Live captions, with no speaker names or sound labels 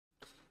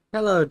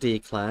Hello,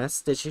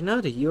 D-Class. Did you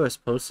know the U.S.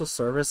 Postal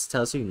Service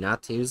tells you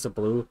not to use the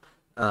blue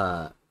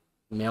uh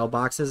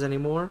mailboxes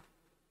anymore?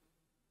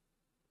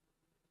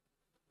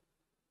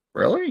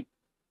 Really?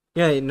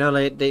 Yeah,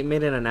 no, they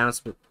made an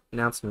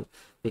announcement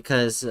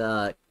because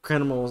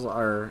criminals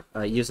are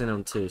using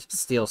them to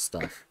steal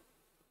stuff.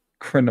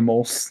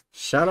 Criminals.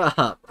 Shut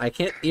up! I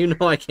can't. You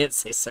know I can't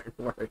say certain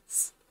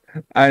words.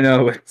 I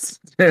know it's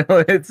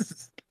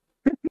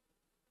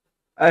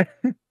I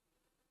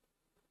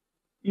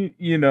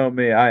you know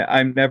me.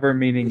 I'm never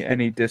meaning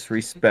any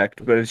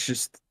disrespect, but it's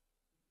just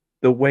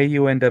the way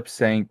you end up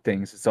saying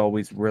things is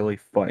always really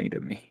funny to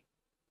me.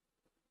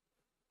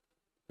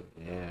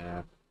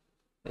 Yeah.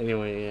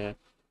 Anyway,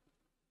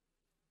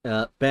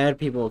 yeah. Bad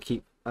people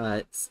keep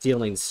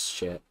stealing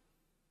shit.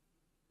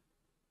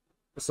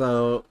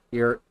 So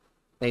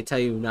they tell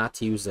you not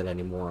to use it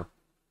anymore.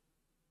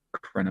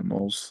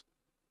 Criminals.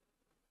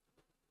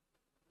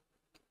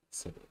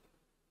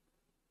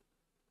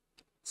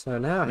 So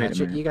now, Wait a Hatchet,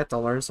 you minute. got to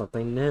learn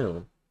something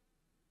new.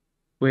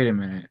 Wait a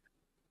minute.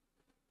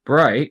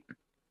 Bright,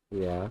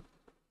 Yeah.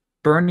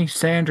 Bernie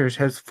Sanders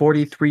has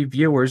 43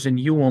 viewers and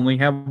you only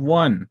have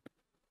one.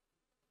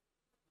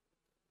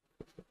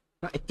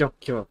 I don't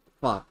give a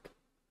fuck.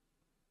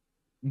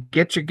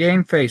 Get your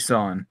game face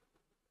on.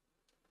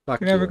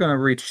 Fuck you. You're never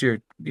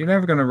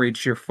gonna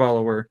reach your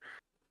follower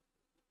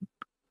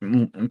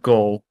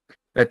goal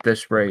at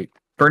this rate.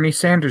 Bernie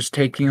Sanders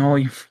taking all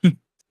you.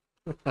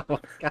 Oh my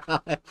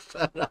god,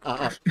 shut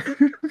up.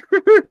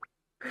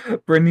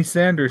 Bernie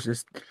Sanders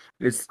is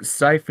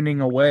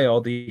siphoning away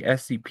all the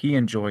SCP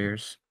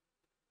enjoyers.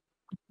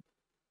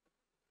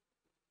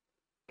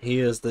 He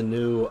is the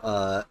new,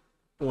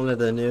 one of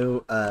the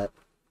new,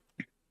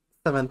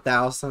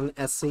 7,000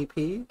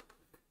 SCP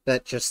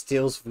that just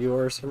steals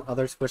viewers from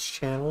other Twitch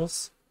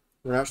channels.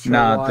 We're not sure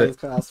Nah, why the he's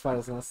classified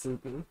as an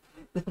SCP.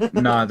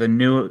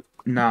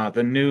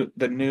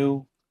 the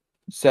new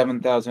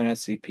 7,000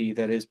 SCP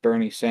that is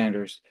Bernie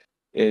Sanders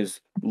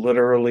is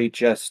literally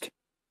just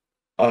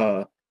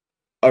uh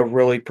a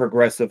really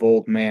progressive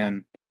old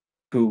man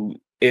who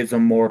is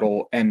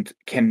immortal and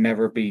can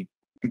never be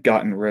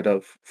gotten rid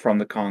of from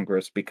the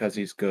Congress because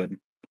he's good.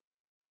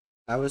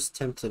 I was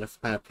tempted to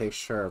find a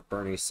picture of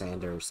Bernie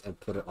Sanders and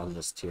put it on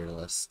this tier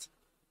list.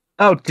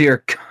 Oh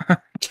dear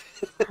God.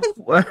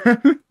 What?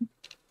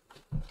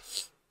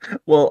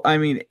 Well, I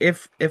mean,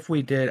 if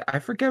we did, I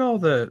forget all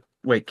the.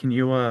 Wait, can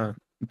you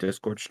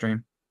Discord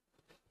stream?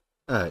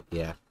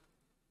 Yeah.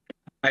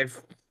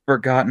 I've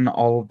forgotten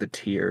all of the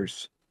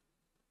tiers.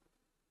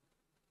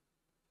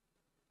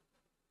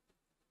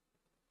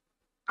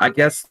 I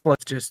guess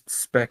let's just I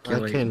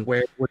speculate. can.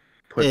 Where would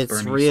you put It's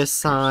Bernie Sanders?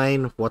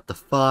 reassign, what the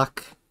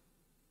fuck?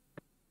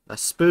 A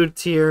spood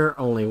tier,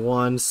 only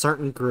one,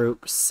 certain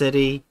group,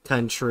 city,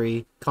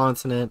 country,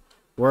 continent,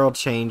 world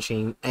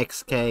changing,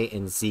 XK,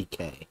 and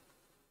ZK.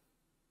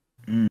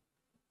 Mm.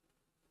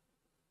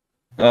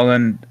 Well,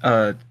 then,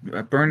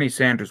 Bernie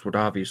Sanders would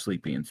obviously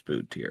be in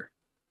Spood tier.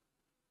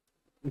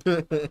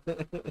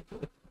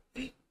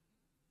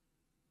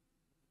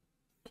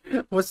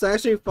 What's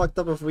actually fucked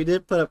up if we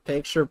did put a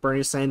picture of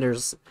Bernie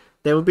Sanders,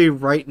 they would be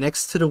right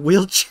next to the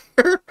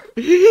wheelchair.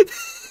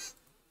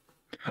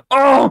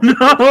 Oh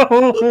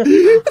no!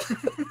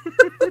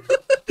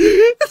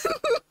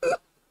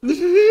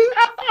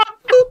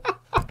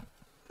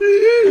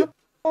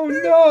 Oh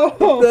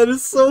no! That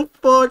is so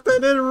fucked. I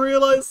didn't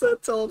realize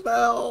that till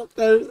now.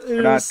 It We're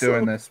is not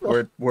doing so this.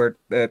 fucked. We're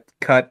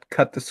cut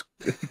this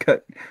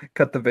cut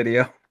the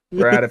video.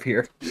 We're out of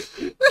here.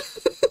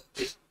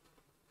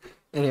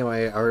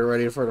 Anyway, are we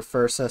ready for the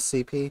first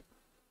SCP?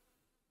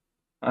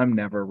 I'm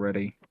never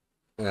ready.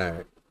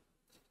 Alright.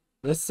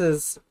 This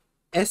is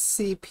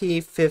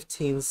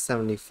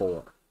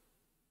SCP-1574.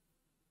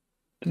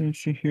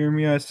 Didn't you hear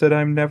me? I said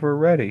I'm never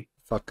ready.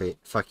 Fuck it.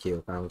 Fuck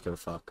you. I don't give a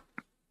fuck.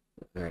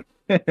 Alright.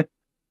 Okay.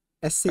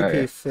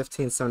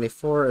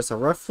 SCP-1574 is a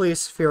roughly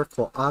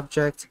spherical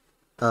object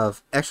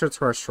of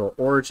extraterrestrial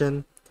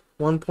origin,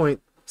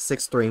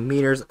 1.63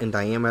 meters in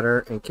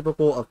diameter, and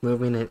capable of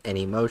moving in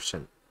any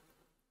motion.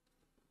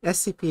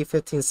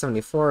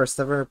 SCP-1574 has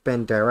never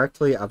been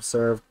directly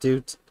observed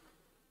due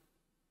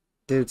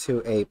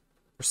to a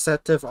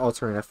perceptive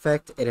altering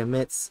effect it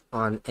emits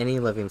on any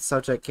living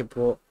subject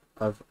capable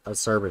of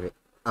observing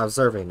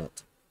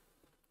it.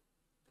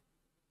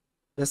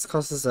 This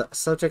causes a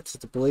subject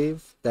to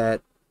believe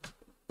that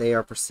they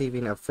are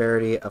perceiving a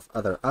variety of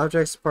other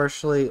objects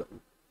partially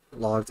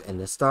logged in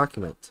this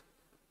document.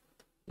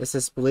 This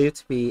is believed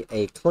to be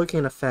a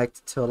cloaking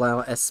effect to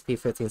allow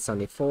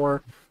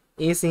SCP-1574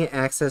 easy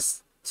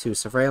access to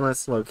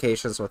surveillance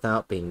locations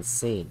without being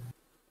seen.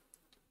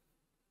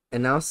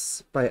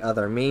 Analysis by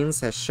other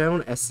means has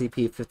shown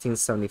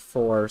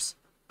SCP-1574's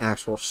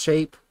actual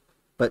shape,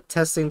 but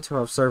testing to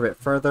observe it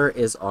further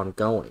is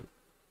ongoing.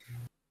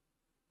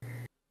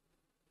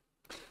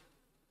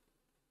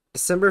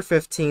 December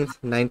 15th,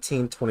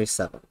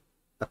 1927.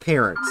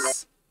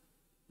 Appearance: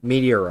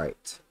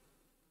 meteorite.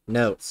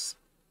 Notes: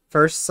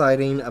 first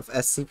sighting of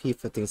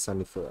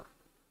SCP-1574.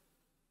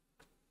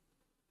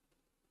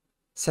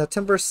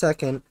 September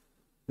 2nd,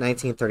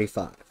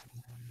 1935.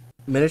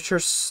 Miniature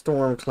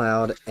storm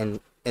cloud in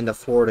the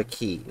Florida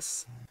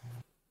Keys.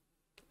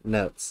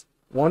 Notes.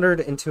 Wandered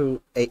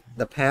into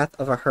the path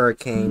of a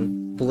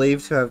hurricane,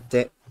 believed to have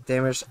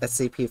damaged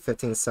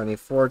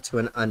SCP-1574 to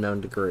an unknown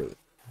degree.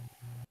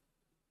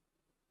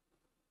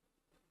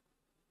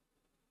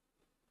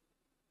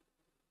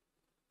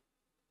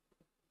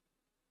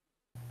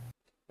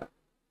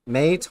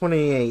 May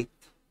 28th,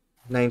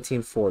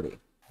 1940.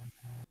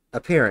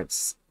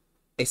 Appearance.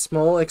 A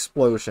small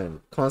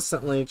explosion,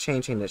 constantly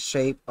changing its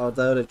shape,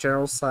 although the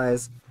general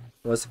size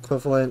was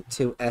equivalent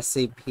to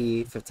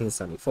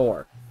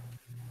SCP-1574.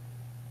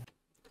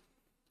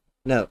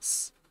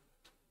 Notes.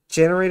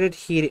 Generated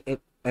heat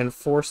and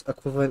force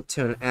equivalent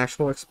to an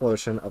actual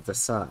explosion of the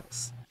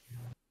size.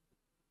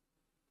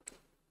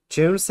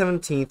 June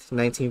 17th,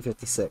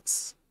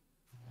 1956.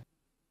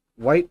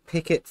 White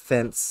picket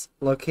fence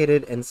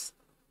located in...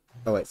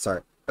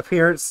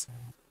 Appearance.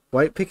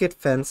 White picket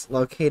fence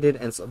located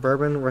in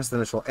suburban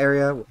residential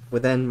area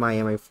within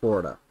Miami,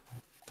 Florida.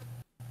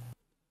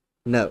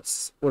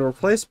 Notes. Would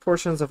replace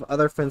portions of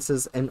other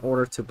fences in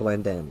order to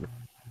blend in.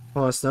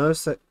 Caused no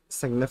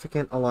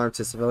significant alarm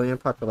to civilian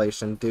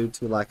population due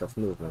to lack of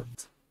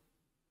movement.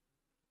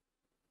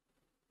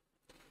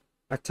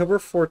 October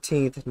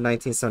 14th,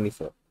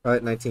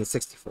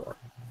 1964.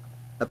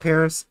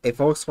 Appearance, a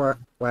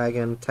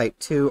Volkswagen Type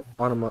 2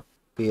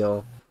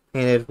 automobile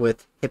painted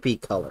with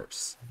hippie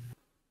colors.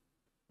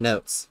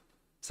 Notes.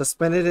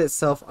 Suspended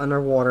itself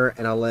underwater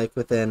in a lake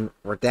within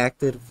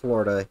Redacted,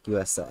 Florida,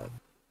 USA.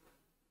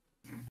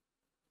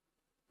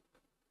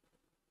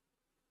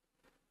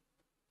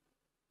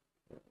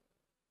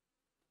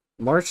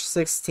 March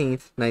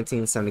 16th,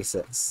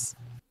 1976.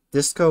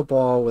 Disco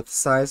ball with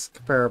size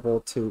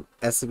comparable to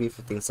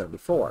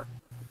SCP-1574.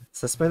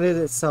 Suspended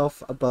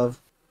itself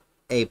above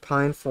a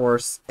pine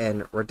forest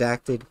in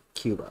Redacted,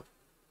 Cuba.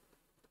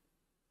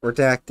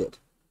 Redacted.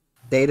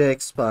 Data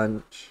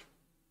expunged.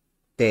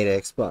 Data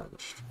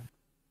expunged.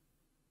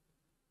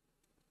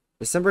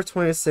 December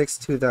 26,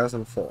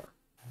 2004.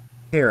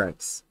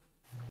 Appearance.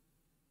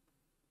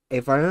 A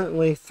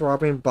violently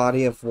throbbing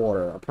body of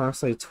water,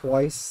 approximately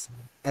twice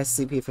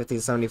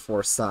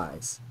SCP-1574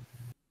 size.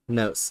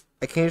 Notes.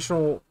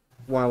 Occasional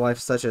wildlife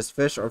such as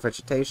fish or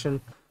vegetation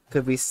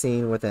could be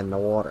seen within the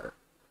water.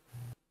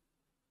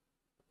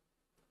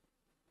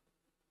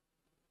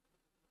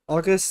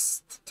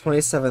 August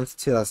 27th,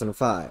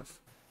 2005.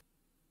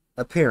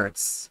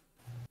 Appearance.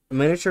 A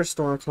miniature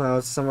storm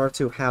cloud similar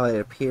to how it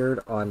appeared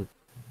on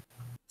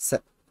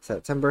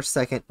September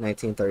 2nd,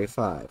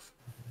 1935.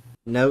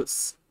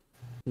 Notes.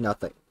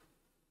 Nothing.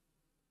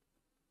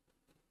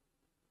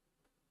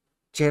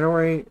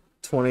 January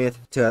 20th,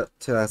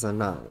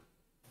 2009.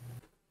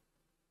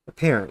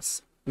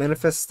 Appearance.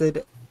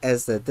 Manifested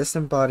as the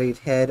disembodied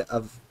head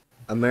of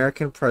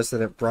American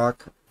President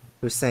Barack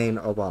Hussein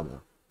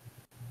Obama.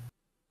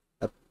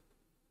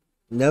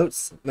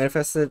 Notes.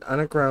 Manifested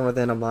underground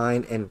within a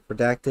mine in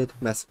Redacted,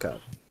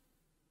 Mexico.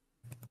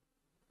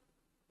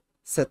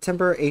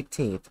 September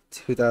 18th,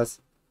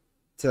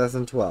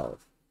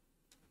 2012.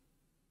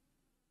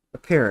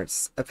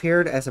 Appearance.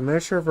 Appeared as a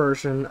miniature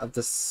version of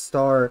the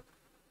star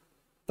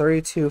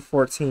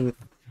 3214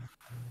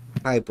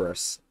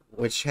 Hybris,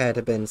 which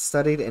had been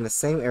studied in the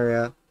same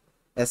area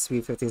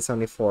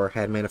SCP-1574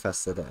 had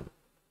manifested in.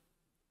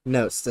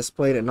 Notes.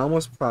 Displayed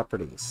anomalous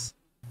properties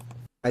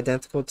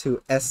identical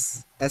to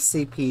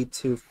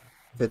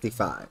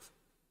SCP-255,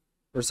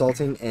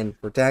 resulting in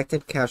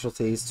redacted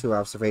casualties to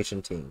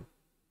observation team.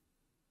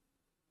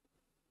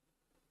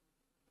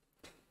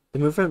 The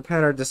movement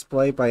pattern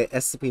displayed by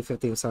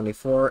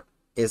SCP-1574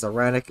 is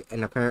erratic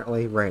and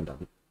apparently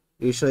random,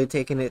 usually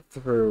taking it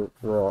through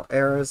rural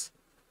areas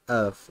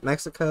of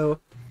Mexico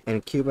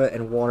and Cuba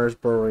and waters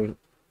bordering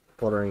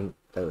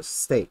those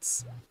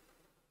states.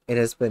 It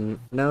has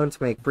been known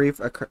to make brief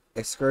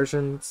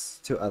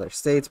excursions to other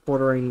states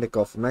bordering the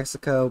Gulf of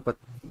Mexico, but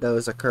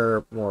those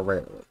occur more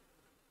rarely.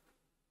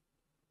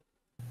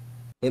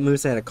 It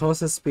moves at a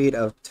constant speed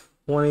of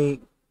 20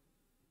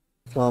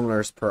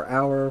 kilometers per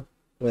hour,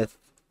 with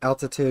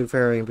altitude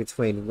varying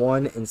between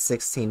 1 and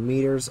 16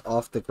 meters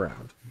off the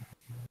ground.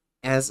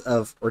 As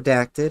of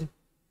Redacted,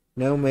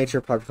 no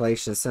major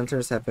population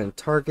centers have been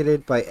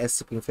targeted by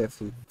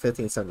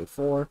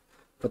SCP-1574,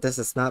 but this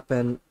has not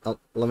been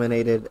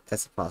eliminated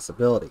as a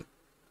possibility.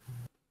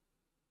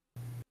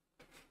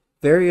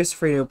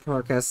 Various radio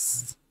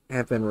broadcasts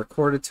have been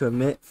recorded to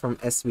emit from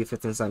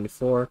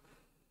SCP-1574,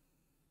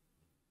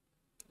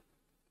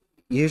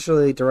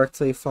 usually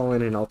directly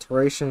following an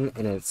alteration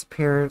in its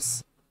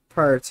appearance.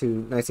 Prior to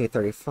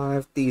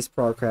 1935, these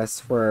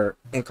broadcasts were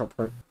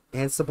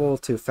incomprehensible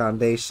to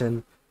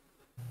Foundation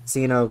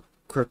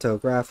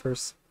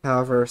xenocryptographers.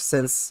 However,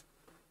 since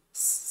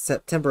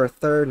September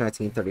 3rd,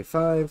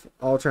 1935,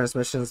 all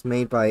transmissions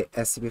made by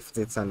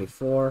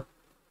SCP-1574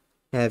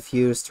 have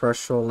used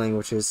terrestrial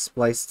languages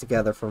spliced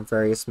together from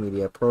various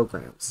media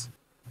programs.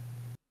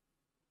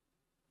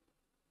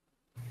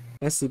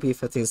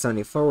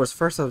 SCP-1574 was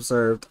first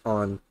observed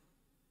on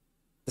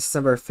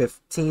December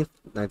 15th,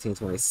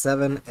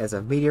 1927, as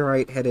a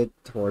meteorite headed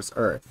towards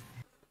Earth.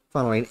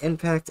 Following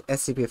impact,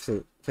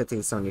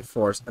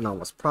 SCP-1574's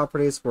anomalous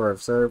properties were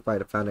observed by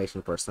the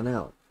Foundation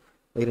personnel,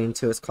 leading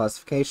to its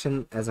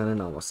classification as an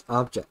anomalous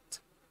object.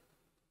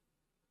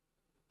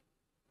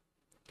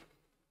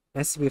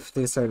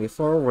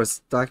 SCP-1574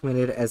 was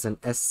documented as an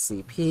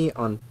SCP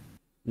on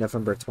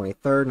November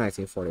 23rd,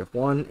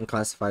 1941, and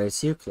classified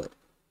as Euclid.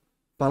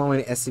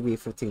 Following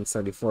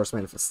SCP-1574's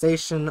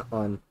manifestation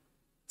on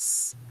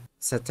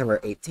September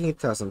 18,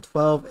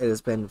 2012, it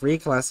has been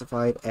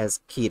reclassified as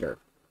Keter.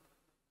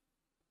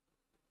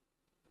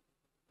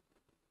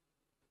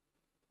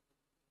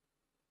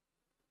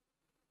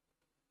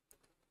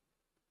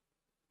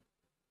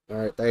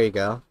 Alright, there you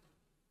go.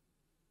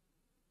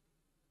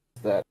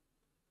 That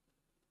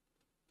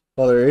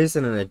Well, there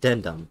isn't an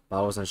addendum, but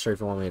I wasn't sure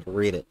if you want me to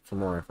read it for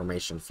more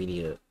information if you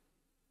need it.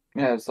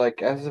 yeah, it's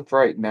like as of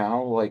right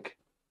now, like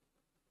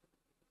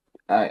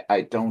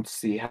I don't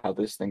see how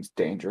this thing's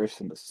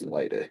dangerous in the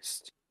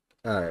slightest.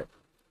 Alright.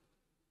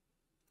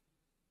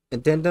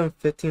 Addendum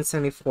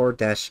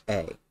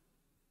 1574-A.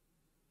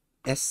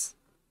 S.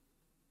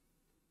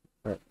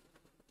 Right.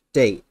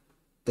 Date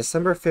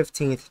December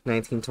 15th,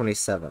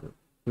 1927.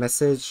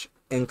 Message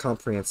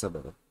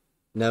incomprehensible.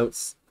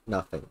 Notes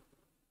nothing.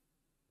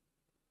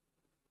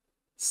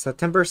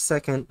 September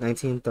 2nd,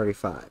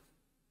 1935.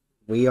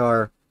 We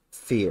are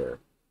fear.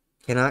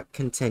 Cannot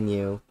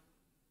continue.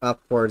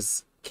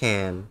 Upwards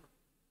can.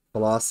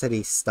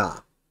 Velocity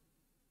stop.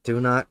 Do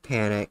not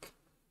panic.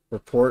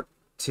 Report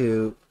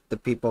to the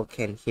people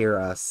can hear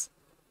us.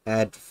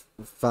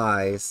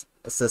 Advise.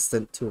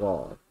 Assistant to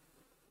all.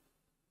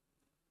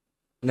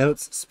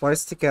 Notes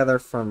spliced together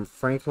from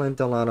Franklin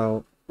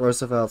Delano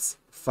Roosevelt's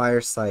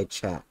Fireside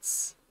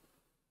Chats.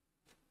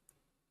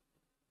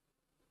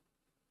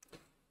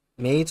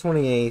 May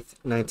 28th,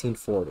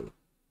 1940.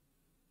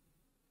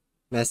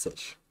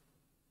 Message.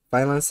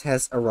 Violence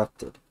has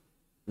erupted.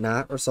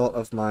 Not result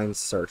of mind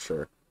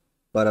searcher,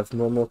 but of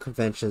normal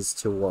conventions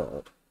to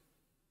world.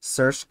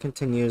 Search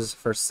continues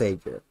for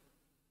savior.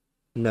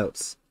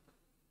 Notes.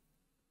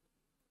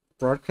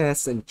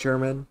 Broadcasts in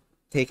German,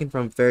 taken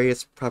from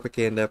various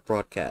propaganda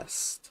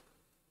broadcasts.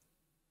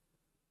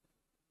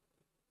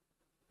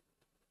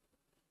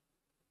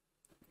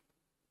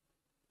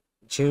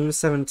 June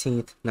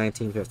 17th,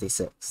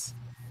 1956.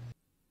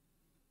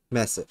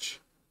 Message.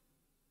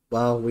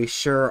 Well, we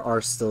sure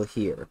are still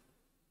here.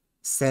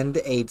 Send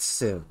aid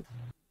soon.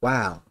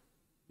 Wow.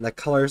 The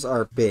colors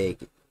are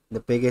big. The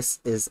biggest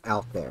is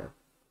out there.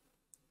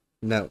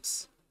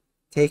 Notes.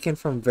 Taken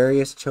from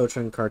various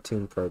children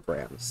cartoon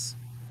programs.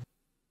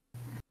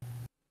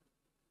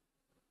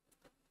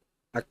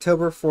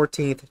 October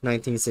 14th,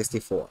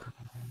 1964.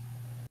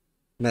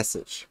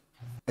 Message.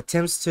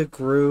 Attempts to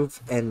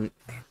groove and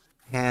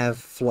have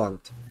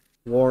flunked.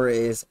 War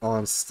is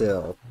on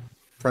still.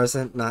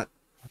 Present not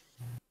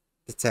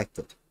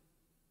detected.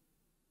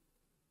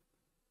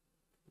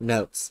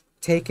 Notes.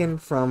 Taken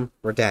from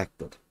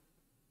Redacted.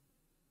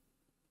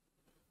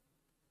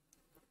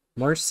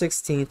 March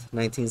 16th,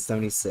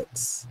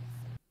 1976.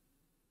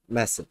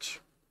 Message.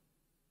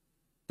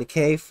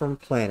 Decay from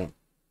planet.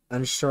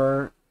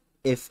 Unsure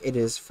if it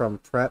is from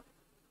Pep,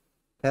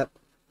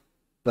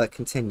 but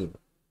continue.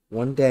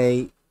 One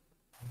day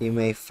you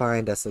may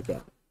find us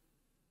again.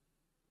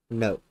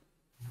 Note.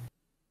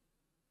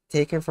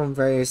 Taken from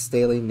various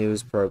daily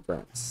news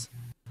programs.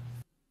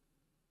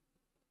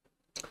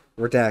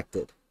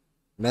 Redacted.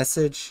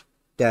 Message.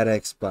 Data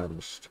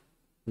expunged.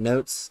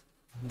 Notes.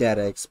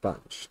 Data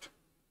expunged.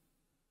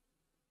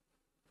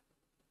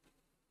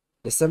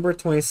 December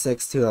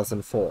 26,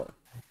 2004.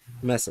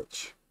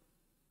 Message.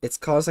 It's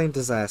causing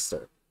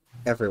disaster.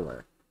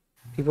 Everywhere.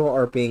 People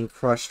are being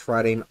crushed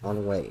riding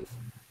on wave.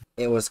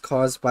 It was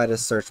caused by the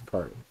search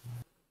party.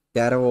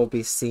 Data will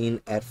be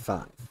seen at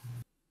 5.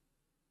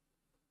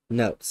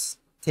 Notes.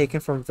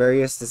 Taken from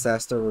various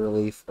disaster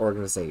relief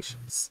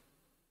organizations.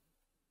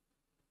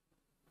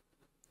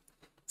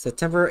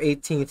 September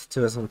 18th,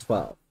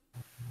 2012.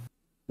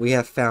 We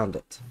have found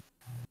it.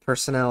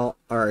 Personnel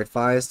are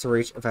advised to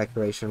reach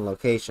evacuation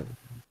location.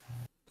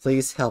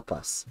 Please help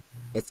us.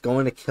 It's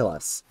going to kill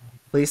us.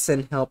 Please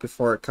send help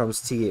before it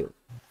comes to you.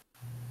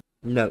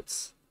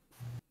 Notes.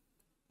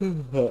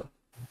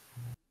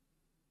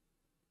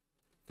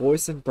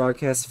 Voice and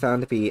broadcast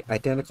found to be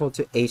identical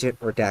to Agent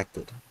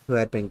Redacted, who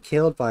had been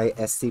killed by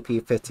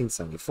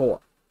SCP-1574.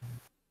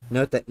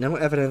 Note that no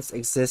evidence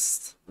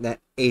exists that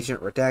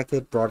Agent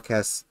Redacted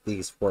broadcasts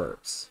these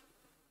words.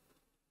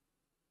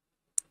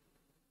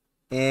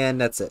 And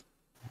that's it.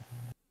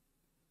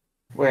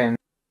 When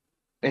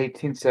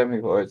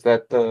 1874, is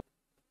that the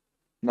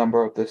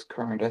number of this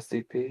current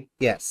SCP?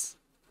 Yes.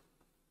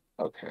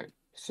 Okay,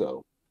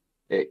 so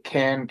it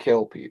can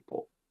kill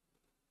people.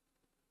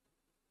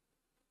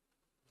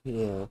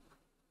 Yeah.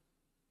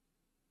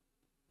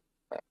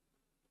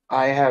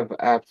 I have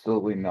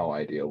absolutely no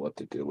idea what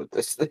to do with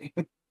this thing.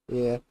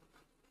 Yeah.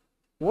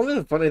 One of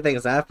the funny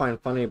things I find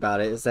funny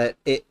about it is that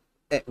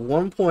at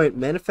one point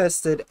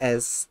manifested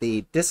as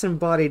the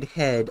disembodied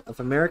head of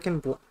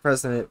American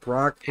President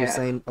Barack Yeah.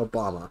 Hussein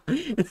Obama.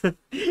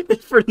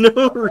 For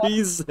no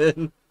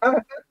reason.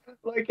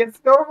 Like,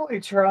 it's normally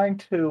trying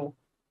to.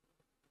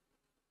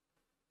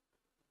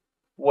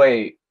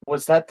 Wait,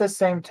 was that the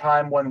same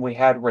time when we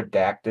had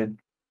redacted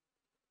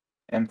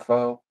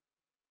info?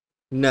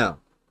 No.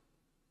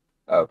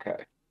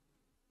 Okay.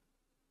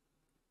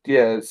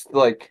 Yeah, it's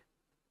like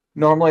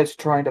normally it's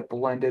trying to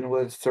blend in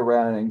with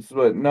surroundings,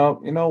 but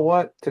no, you know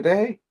what?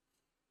 Today,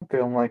 I'm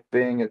feeling like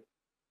being a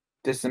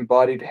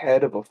disembodied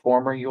head of a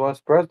former US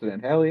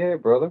president. Hell yeah,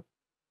 brother.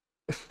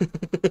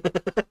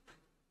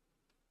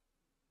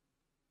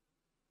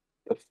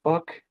 The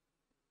fuck?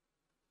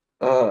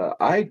 Uh,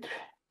 I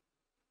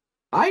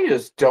I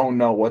just don't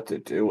know what to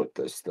do with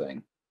this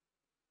thing.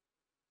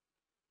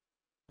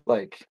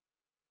 Like,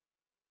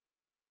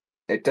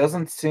 it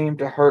doesn't seem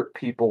to hurt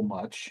people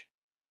much.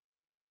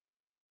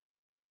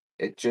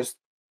 It just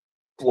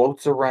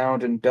floats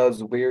around and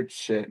does weird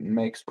shit and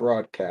makes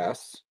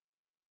broadcasts.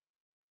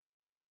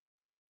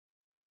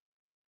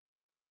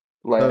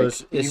 So Like,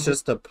 it's even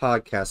just a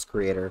podcast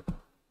creator.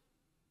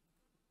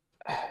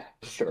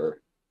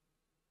 sure.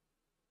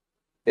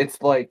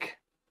 It's like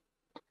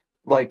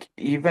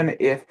even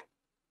if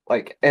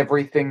like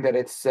everything that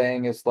it's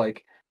saying is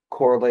like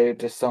correlated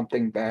to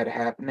something bad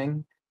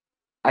happening,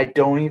 I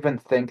don't even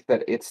think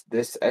that it's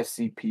this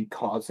SCP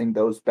causing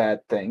those bad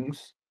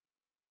things.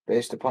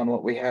 Based upon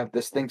what we have,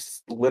 this thing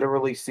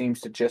literally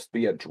seems to just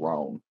be a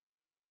drone.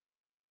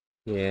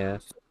 Yeah.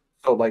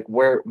 So like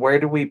where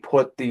do we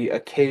put the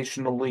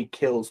occasionally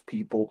kills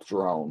people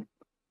drone?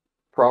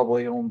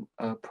 Probably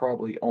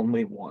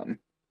only one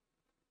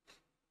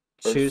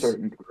for Choose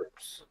certain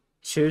groups.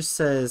 Choose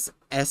says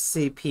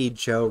SCP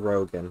Joe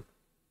Rogan.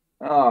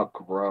 Oh,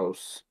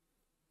 gross.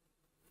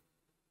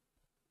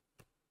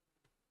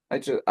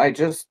 I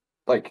just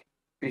like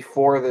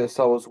before this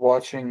I was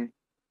watching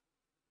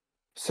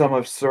some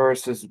of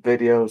Source's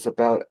videos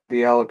about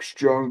the Alex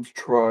Jones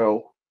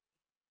trial.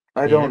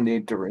 I Yeah. don't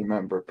need to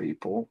remember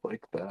people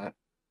like that.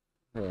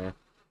 Yeah.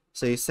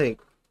 So you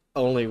think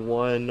only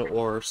one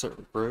or a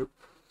certain group?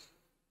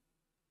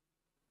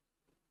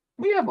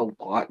 We have a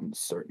lot in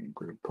certain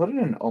group. Put it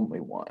in only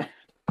one.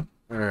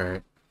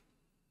 Alright.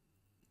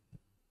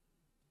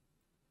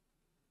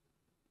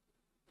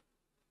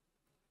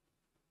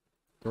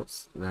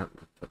 Oops, no,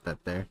 put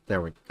that there.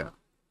 There we go.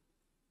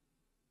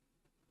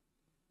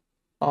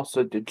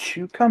 Also, did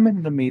you come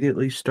and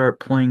immediately start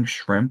playing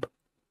Shrimp?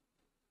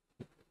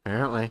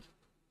 Apparently.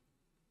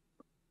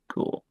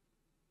 Cool.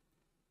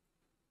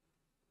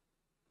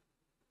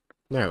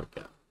 There we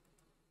go.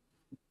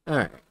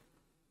 Alright.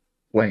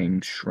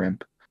 Playing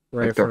Shrimp.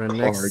 Ready Like they're for the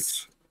next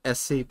cards.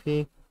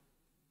 SCP?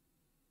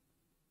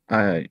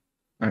 I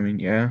I mean,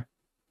 yeah,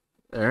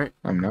 Alright.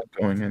 I'm not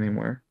going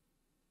anywhere.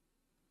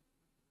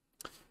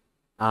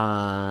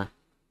 Uh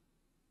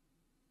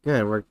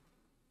Good, we're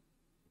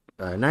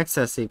next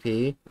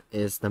SCP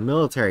is the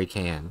military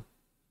can.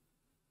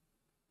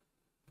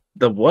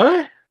 The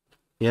what?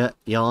 Yeah,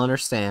 you'll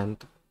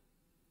understand.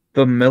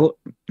 The mil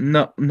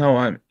No,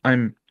 no,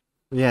 I'm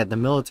Yeah, the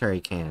military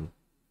can.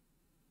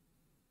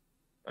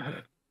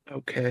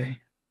 okay.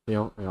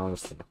 You'll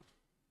understand.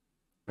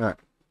 Alright.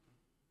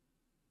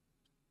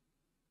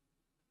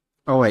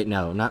 Oh wait,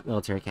 no, not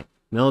military can.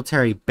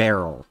 Military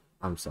barrel.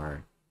 I'm sorry.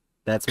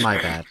 That's my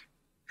bad.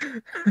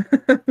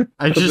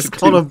 I Those are just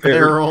called two a very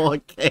barrel a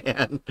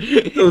can.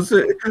 those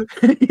are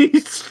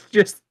it's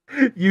just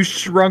you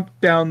shrunk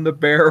down the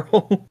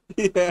barrel.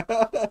 Yeah.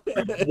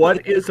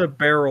 What is a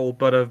barrel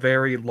but a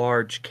very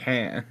large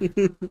can?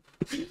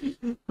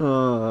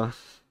 uh,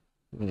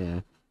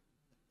 yeah.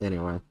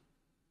 Anyway,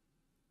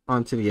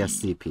 on to the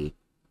SCP.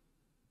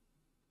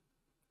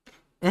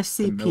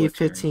 The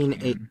military can.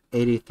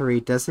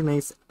 SCP-1583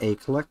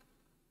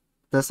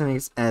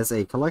 designates as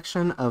a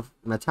collection of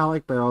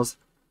metallic barrels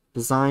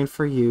designed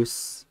for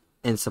use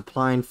in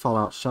supplying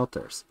fallout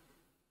shelters.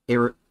 It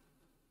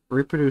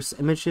reproduce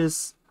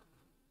images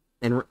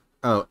and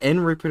in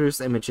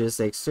reproduced images,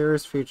 the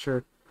exteriors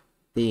feature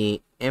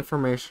the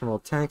informational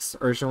text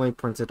originally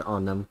printed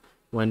on them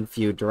when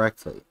viewed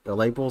directly. The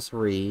labels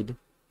read: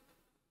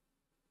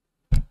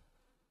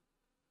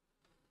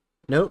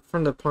 Note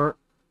from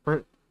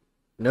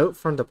Note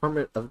from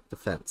Department of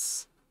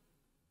Defense.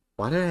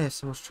 Why did I have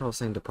so much trouble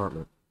saying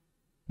department?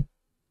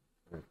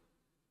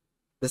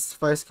 This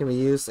device can be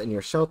used in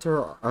your shelter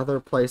or other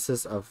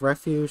places of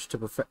refuge to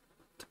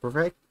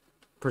protect.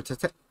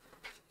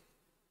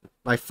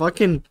 My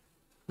fucking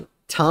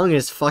tongue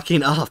is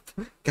fucking up.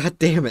 God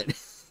damn it.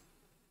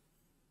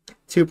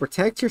 To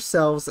protect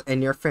yourselves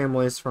and your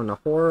families from the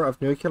horror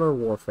of nuclear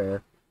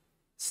warfare,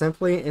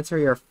 simply enter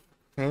your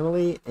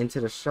family into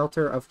the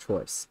shelter of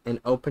choice and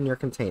open your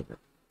container.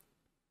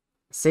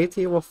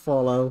 Safety will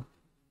follow.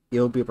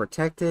 You'll be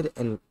protected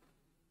and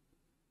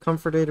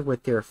comforted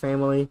with your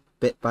family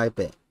bit by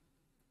bit,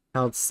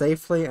 held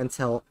safely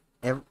until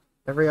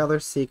every other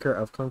seeker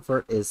of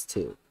comfort is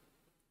too.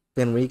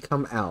 Then we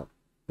come out,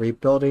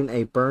 rebuilding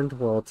a burned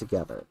world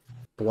together.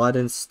 blood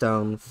and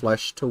stone,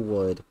 flesh to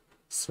wood,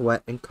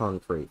 sweat and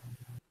concrete.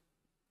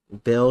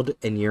 Build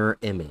in your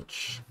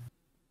image.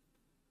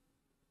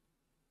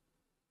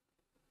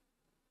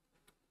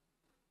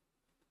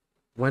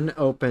 When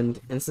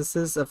opened,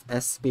 instances of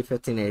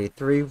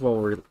SCP-1583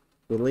 will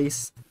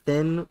release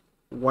thin,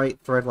 white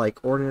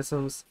thread-like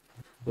organisms,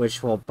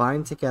 which will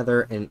bind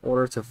together in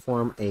order to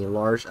form a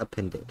large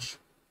appendage.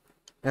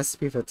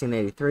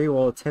 SCP-1583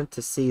 will attempt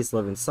to seize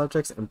living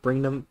subjects and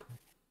bring them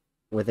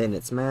within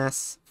its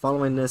mass.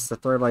 Following this, the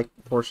thread-like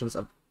portions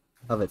of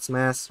its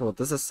mass will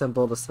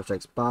disassemble the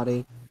subject's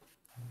body.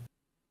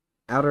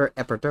 Outer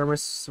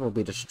epidermis will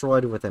be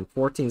destroyed within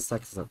 14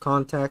 seconds of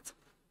contact,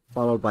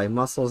 followed by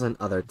muscles and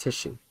other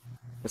tissue.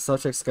 The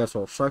subject's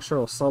skeletal structure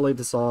will slowly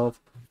dissolve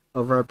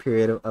over a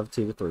period of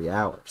 2 to 3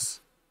 hours.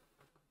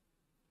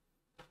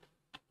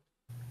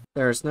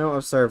 There is no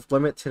observed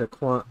limit to the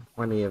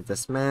quantity of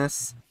this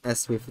mass.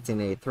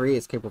 SCP-1583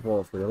 is capable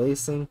of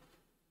releasing,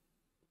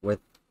 with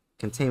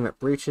containment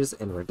breaches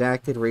and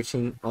redacted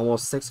reaching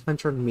almost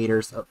 600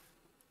 meters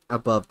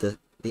above the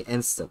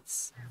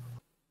instance.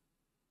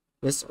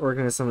 This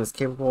organism is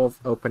capable of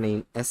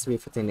opening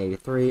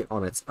SCP-1583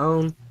 on its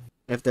own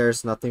if there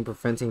is nothing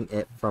preventing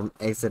it from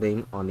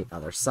exiting on the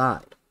other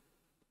side.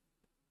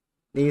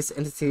 These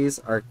entities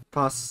are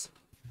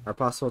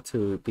possible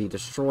to be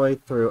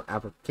destroyed through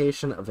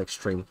application of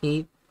extreme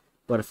heat,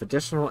 but if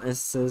additional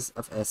instances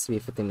of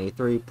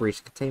SCP-1583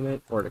 breach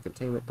containment or the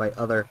containment by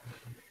other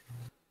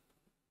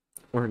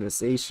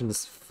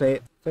organizations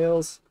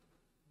fails,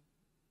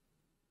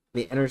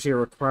 the energy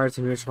required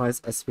to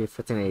neutralize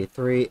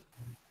SCP-1583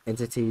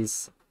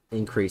 entities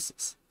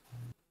increases.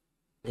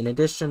 In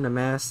addition, the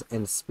mass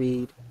and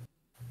speed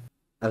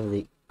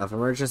of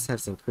emergence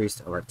has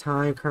increased over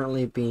time,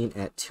 currently being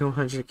at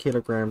 200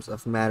 kilograms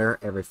of matter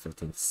every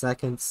 15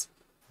 seconds.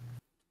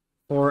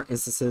 4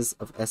 instances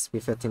of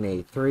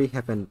SCP-1583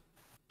 have been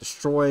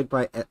destroyed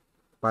by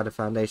the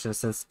Foundation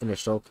since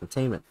initial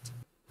containment.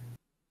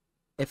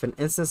 If an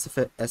instance of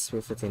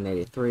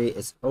SCP-1583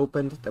 is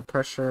opened, the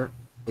pressure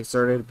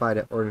exerted by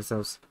the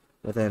organisms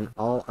within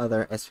all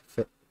other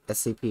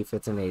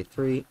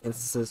SCP-1583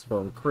 instances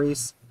will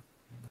increase,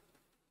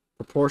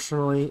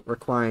 proportionally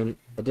requiring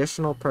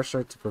additional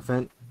pressure to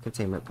prevent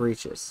containment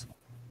breaches.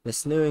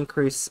 This new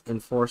increase in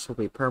force will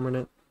be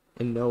permanent,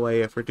 and no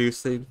way of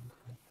reducing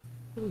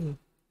or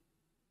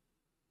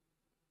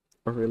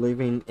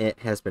relieving it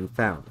has been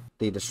found.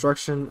 The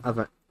destruction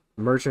of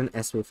emergent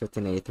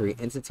SCP-1583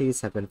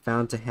 entities have been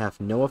found to have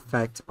no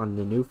effect on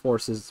the new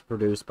forces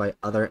produced by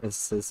other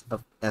instances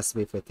of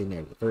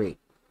SCP-1583.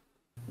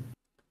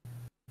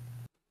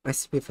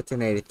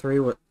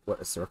 SCP-1583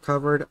 was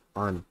recovered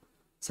on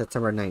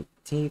September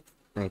 19th,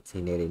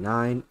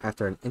 1989,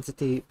 after an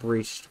entity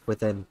breached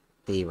within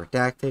the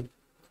redacted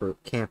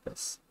group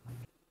campus.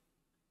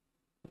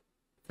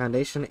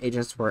 Foundation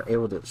agents were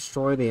able to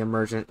destroy the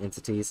emergent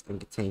entities and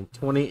contain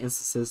 20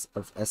 instances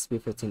of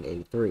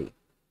SCP-1583.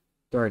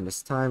 During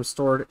this time,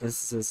 stored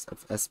instances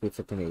of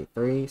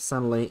SCP-1583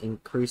 suddenly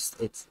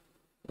increased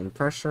in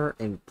pressure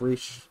and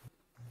breach,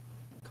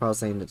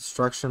 causing the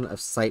destruction of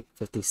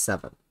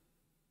Site-57.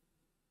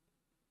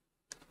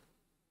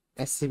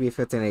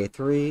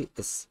 SCP-1583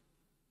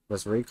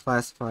 was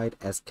reclassified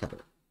as Keter.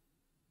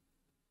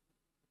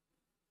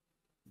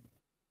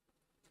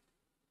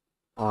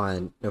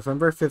 On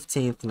November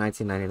 15th,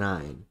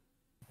 1999,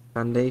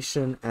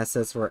 Foundation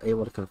assets were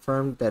able to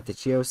confirm that the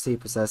GOC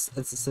possessed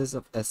instances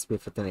of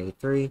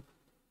SCP-1583.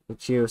 The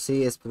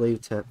GOC is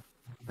believed to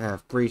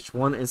have breached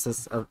one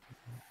instance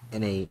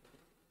in a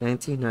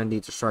 1990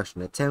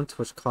 destruction attempt,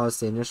 which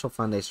caused the initial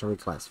Foundation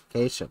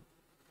reclassification.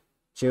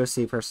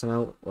 GOC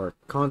personnel were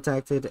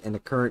contacted, and the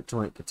current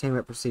joint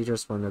containment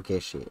procedures were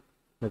negotiated.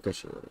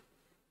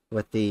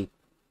 With the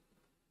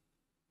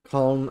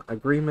Calm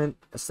Agreement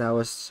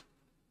established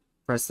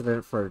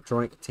precedent for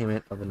joint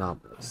containment of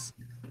anomalies.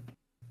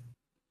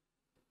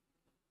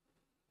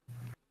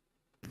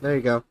 There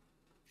you go.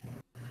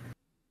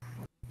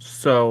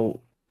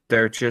 So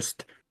they're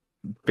just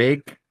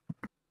big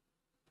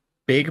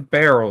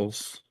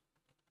barrels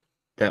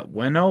that,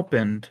 when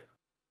opened,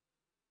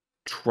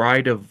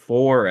 try to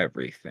vor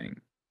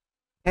everything.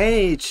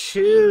 Hey,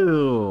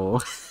 Chew!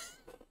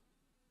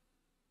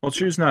 Well,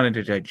 Chew's not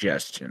into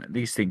digestion.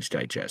 These things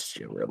digest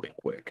you really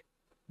quick.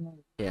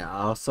 Yeah,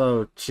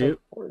 also, Chew.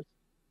 Fuck.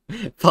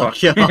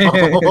 Fuck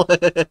y'all.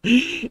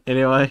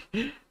 Anyway,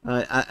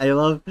 I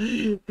love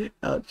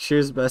how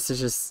Chew's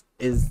message is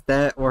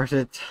that or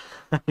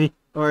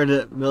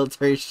the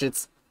military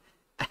shit's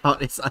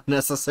out, it's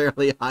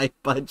unnecessarily high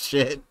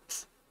budget.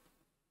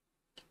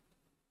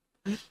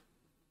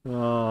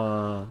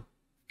 Yeah,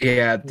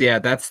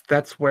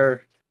 that's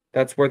where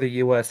the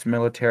U.S.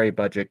 military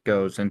budget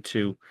goes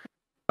into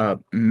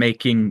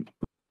making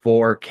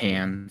vor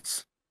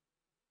cans.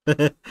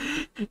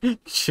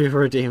 Chew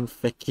redeemed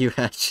Fick you,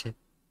 Hatchet.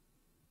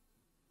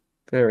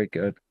 Very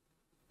good.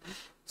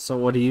 So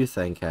what do you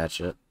think,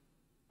 Hatchet?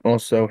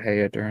 Also, hey,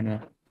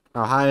 Aderna.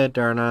 Oh, hi,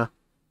 Aderna.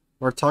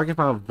 We're talking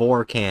about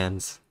vor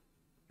cans.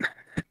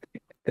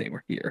 They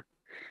were here.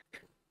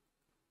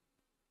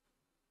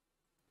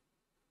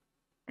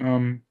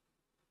 Um.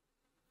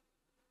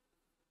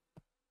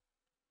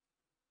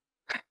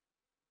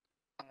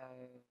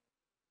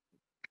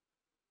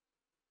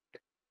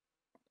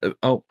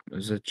 Oh,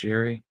 is it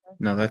Jerry?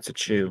 No, that's a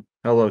Chew.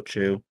 Hello,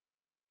 Chew.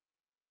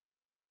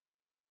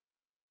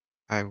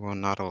 I will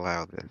not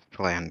allow this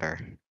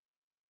slander.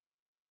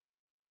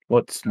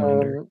 What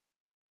slander?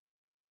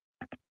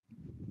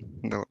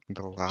 The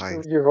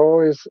lies You've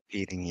always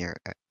feeding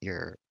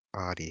your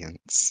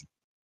audience.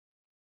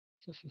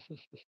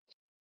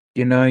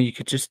 You know, you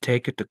could just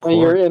take it to and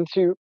you're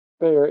court.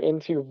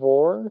 into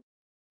war.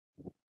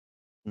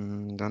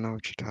 Don't know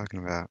what you're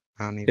talking about.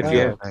 I don't If even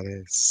know you Oh, what that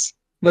is.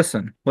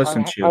 listen,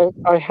 Chew.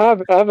 I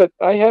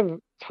have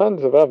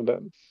tons of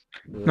evidence.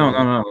 No, no,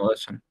 yeah, no,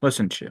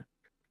 listen, Chew.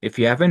 If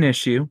you have an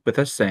issue with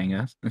us saying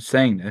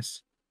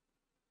this,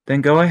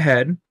 then go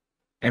ahead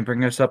and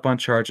bring us up on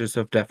charges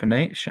of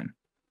defamation.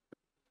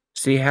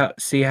 See how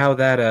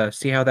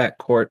that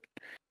court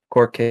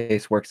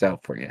case works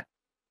out for you.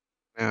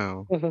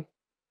 No, Mhm.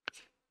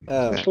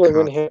 oh, that Especially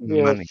when costs we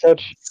have money. yeah,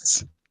 such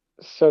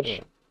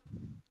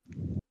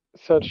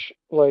such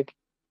like,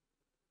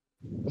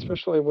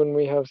 especially when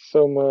we have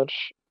so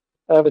much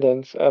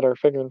evidence at our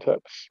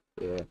fingertips.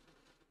 yeah.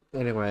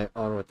 Anyway,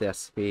 on with the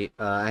SCP.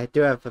 I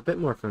do have a bit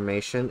more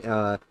information.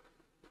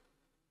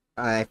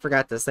 I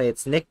forgot to say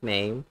its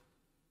nickname.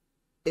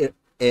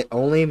 It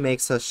only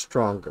makes us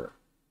stronger.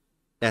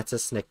 That's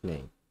its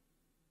nickname.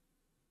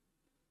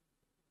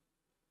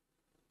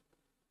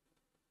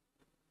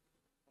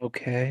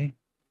 Okay.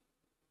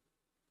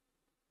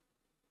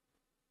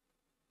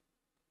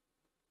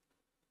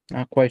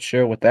 Not quite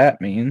sure what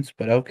that means,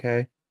 but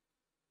okay.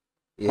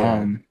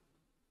 Yeah. Um,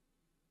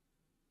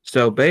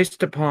 so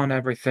based upon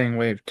everything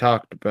we've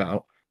talked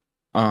about,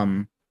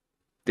 um,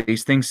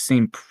 these things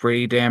seem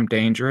pretty damn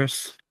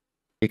dangerous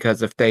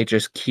because if they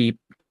just keep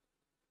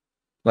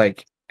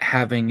like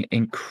having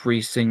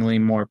increasingly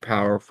more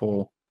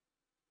powerful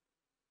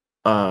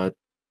uh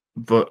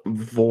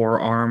vor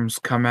arms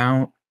come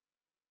out,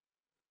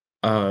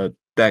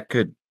 that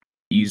could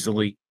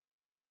easily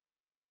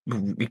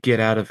get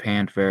out of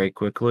hand very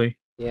quickly.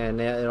 Yeah,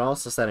 and it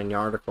also said in the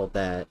article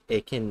that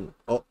it can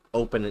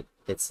open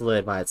its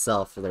lid by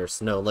itself.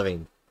 There's no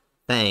living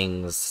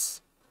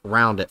things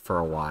around it for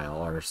a while,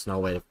 or there's no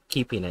way of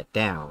keeping it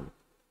down.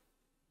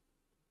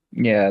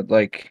 Yeah,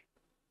 like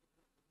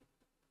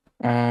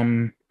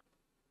um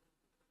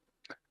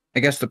I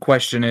guess the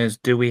question is,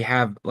 do we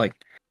have like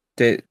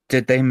did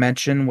they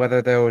mention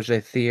whether there was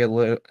a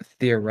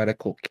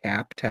theoretical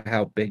cap to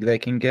how big they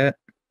can get?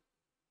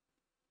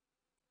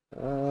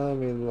 Let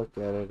me look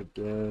at it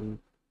again.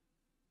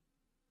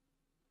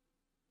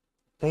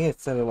 I think it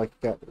sounded like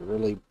it got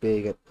really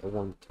big at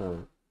one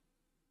time.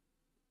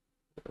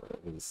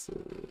 Let me see.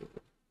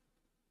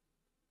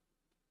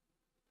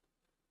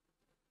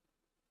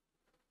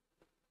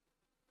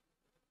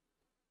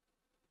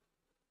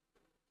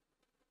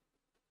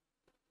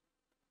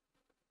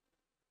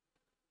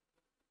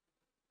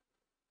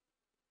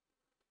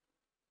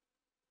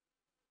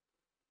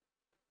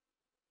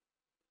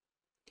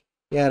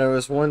 Yeah, there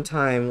was one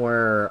time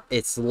where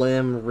its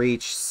limb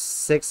reached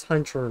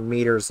 600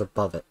 meters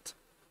above it.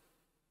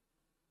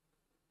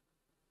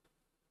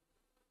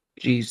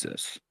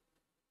 Jesus.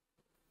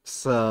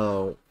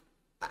 So,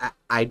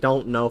 I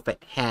don't know if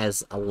it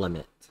has a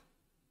limit.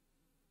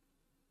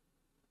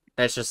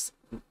 That's just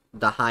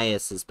the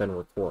highest has been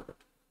recorded.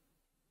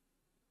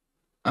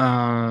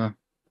 Uh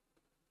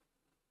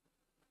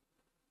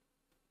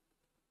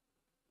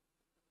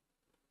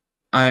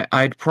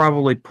I'd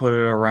probably put it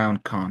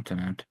around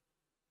continent.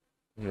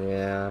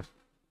 Yeah.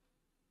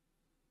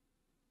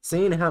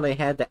 Seeing how they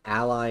had to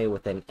ally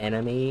with an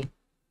enemy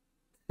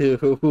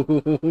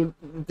to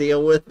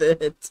deal with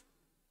it.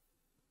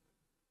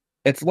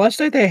 It's less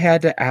that they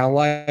had to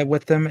ally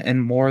with them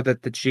and more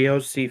that the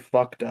GOC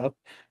fucked up,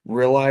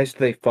 realized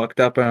they fucked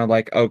up and are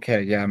like,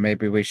 okay, yeah,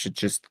 maybe we should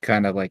just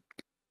kind of like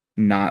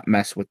not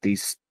mess with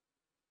these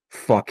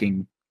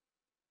fucking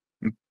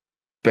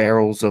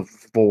barrels of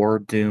vor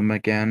doom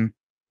again.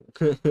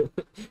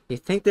 You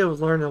think they would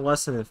learn a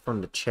lesson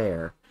from the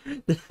chair?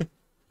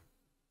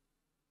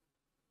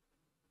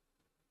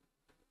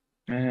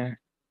 Eh,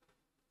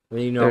 I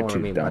mean, you know they're what I too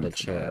mean by dumb the for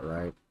chair, that.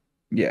 right?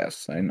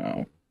 Yes, I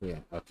know. Yeah,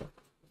 okay.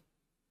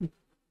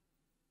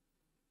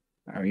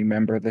 I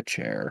remember the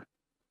chair.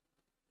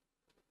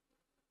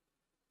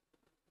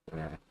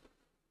 Yeah.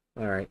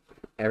 Alright.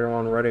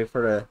 Everyone ready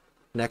for the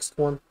next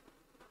one?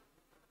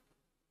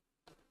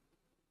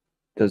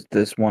 Does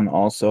this one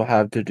also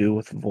have to do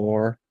with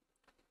vor?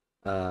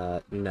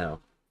 No.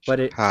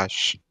 But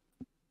Hush.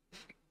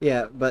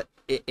 yeah, but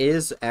it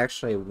is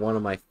actually one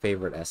of my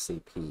favorite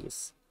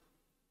SCPs.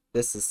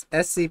 This is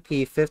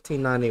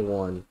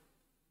SCP-1591,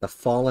 The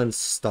Fallen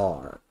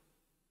Star.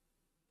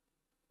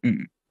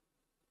 Mm.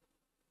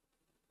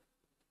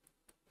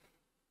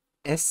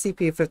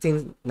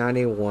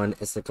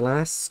 SCP-1591 is a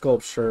glass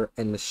sculpture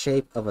in the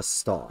shape of a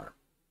star,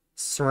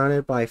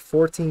 surrounded by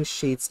 14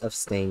 sheets of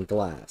stained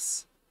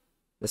glass.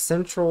 The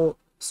central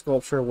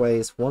sculpture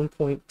weighs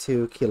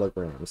 1.2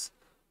 kilograms.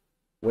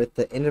 with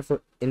the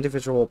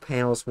individual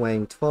panels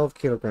weighing 12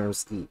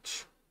 kilograms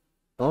each.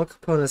 All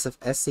components of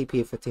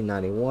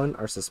SCP-1591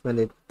 are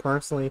suspended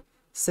approximately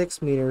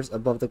 6 meters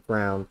above the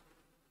ground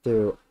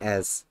through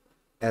as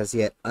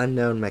yet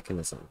unknown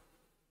mechanism.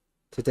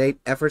 To date,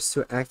 efforts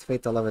to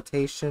activate the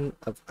levitation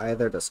of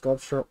either the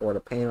sculpture or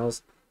the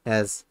panels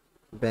has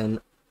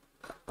been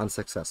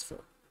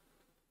unsuccessful.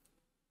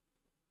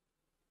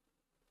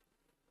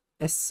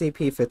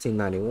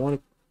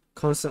 SCP-1591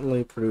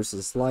 constantly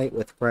produces light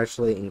with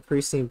gradually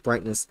increasing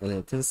brightness and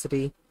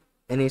intensity.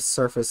 Any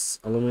surface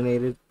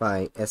illuminated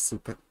by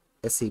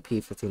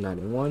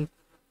SCP-1591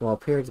 will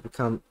appear to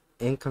become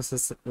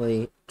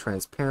inconsistently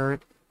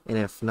transparent, and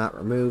if not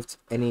removed,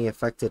 any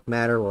affected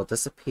matter will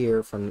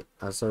disappear from the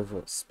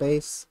observable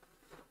space.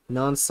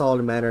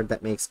 Non-solid matter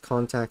that makes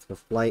contact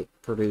with light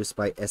produced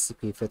by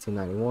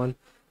SCP-1591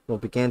 will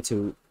begin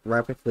to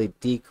rapidly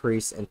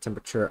decrease in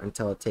temperature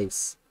until it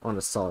takes on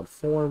a solid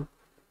form.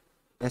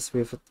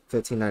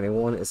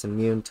 SCP-1591 is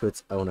immune to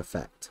its own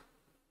effect.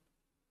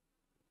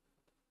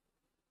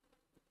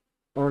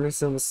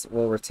 Organisms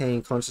will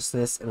retain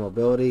consciousness and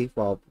mobility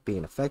while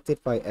being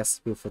affected by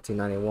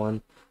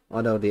SCP-1591,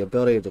 although the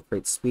ability to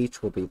create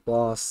speech will be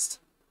lost.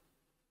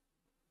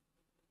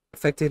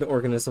 Affected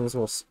organisms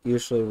will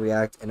usually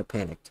react in a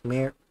panicked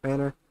manner,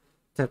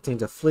 attempting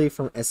to flee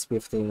from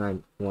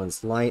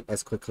SCP-1591's light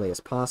as quickly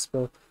as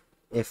possible.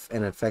 If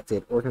an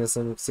infected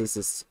organism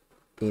ceases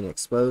being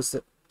exposed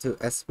to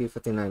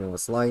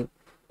SCP-1591's light,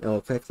 it will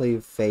quickly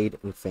fade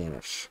and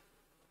vanish.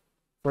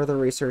 Further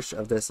research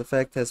of this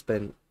effect has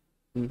been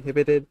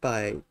inhibited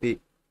by the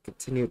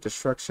continued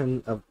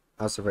destruction of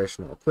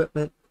observational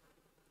equipment.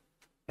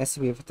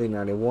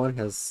 SCP-1591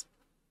 has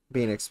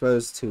been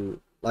exposed to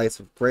lights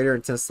of greater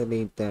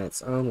intensity than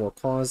its own will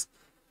cause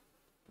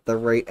the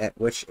rate at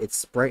which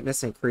its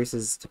brightness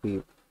increases to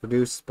be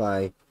reduced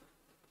by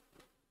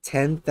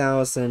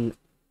 10,000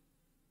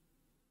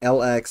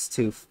 LX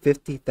to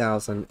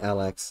 50,000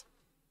 LX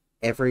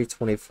every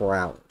 24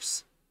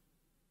 hours.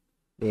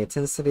 The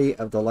intensity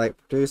of the light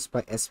produced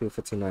by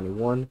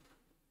SCP-1591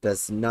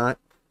 does not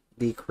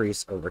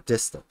decrease over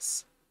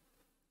distance.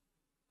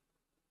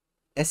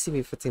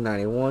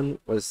 SCP-1591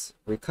 was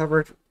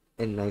recovered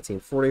in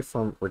 1940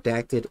 from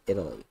redacted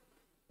Italy,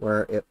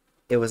 where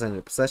it was in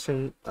the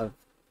possession of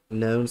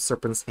known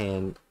Serpent's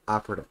Hand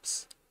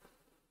operatives.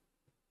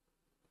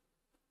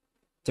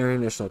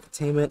 During initial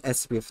containment,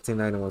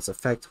 SCP-1591's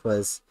effect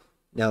was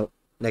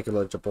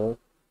negligible,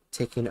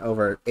 taking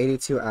over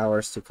 82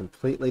 hours to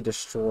completely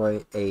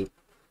destroy a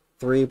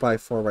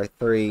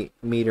 3x4x3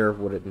 meter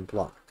wooden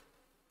block.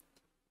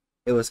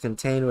 It was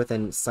contained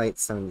within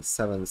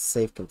Site-77's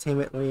safe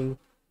containment wing.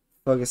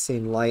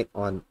 Focusing light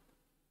on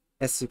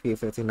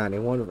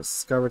SCP-1591 was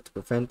discovered to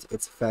prevent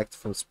its effect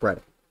from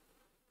spreading.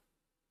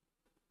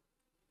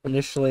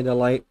 Initially, the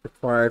light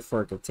required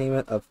for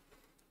containment of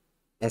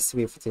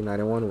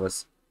SCP-1591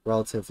 was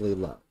relatively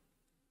low.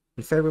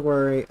 In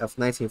February of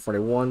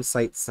 1941,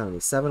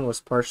 Site-77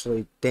 was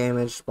partially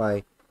damaged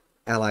by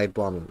Allied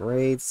bombing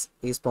raids.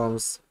 These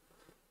bombs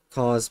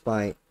caused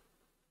by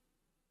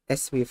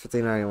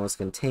SCP-1591's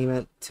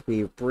containment to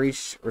be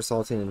breached,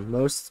 resulting in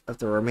most of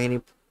the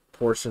remaining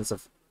portions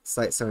of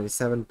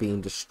Site-77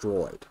 being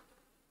destroyed.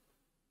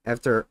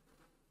 After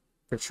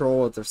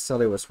control of the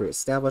facility was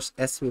re-established,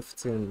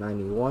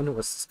 SCP-1591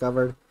 was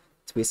discovered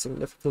to be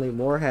significantly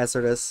more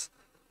hazardous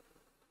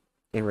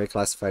and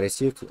reclassified as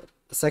Euclid.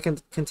 The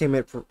second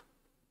containment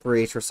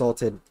breach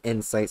resulted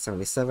in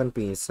Site-77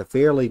 being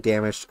severely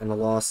damaged and the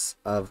loss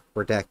of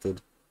redacted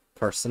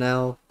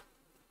personnel.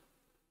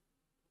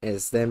 It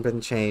has then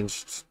been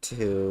changed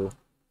to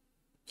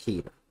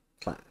Keter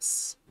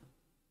class.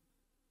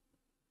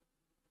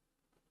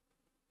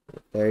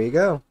 There you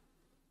go.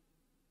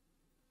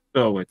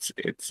 So it's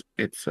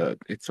a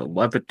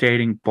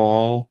levitating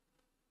ball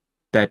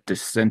that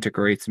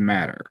disintegrates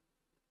matter.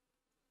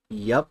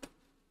 Yup.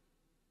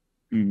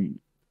 Hmm.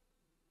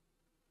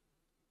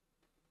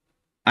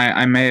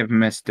 I may have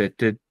missed it.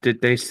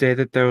 Did they say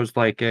that there was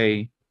like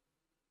a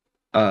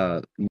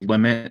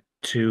limit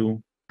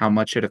to how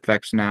much it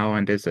affects now,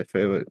 and if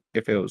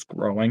it was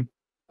growing?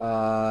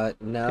 No,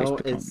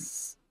 upon-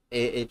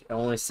 it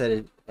only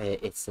said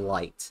it's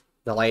light.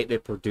 The light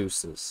it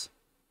produces.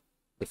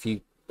 If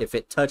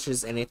it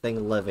touches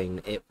anything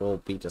living, it will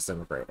be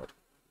disintegrated.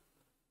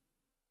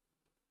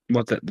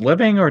 Was it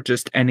living or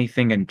just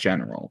anything in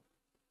general?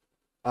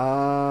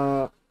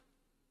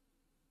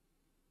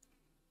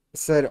 It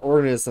said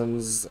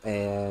organisms,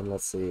 and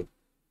let's see.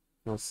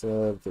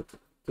 Also,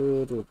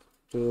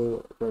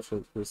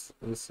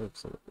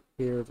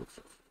 here.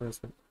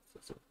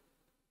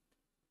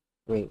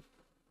 Wait,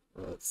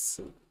 let's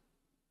see.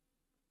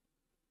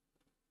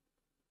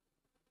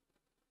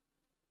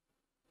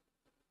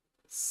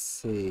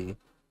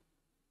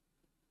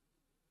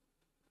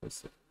 Let's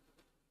see.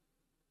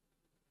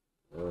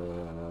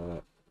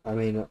 I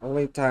mean, the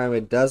only time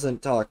it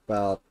doesn't talk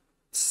about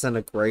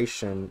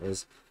disintegration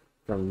is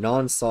from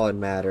non-solid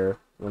matter.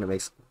 When it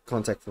makes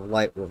contact with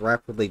light, will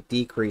rapidly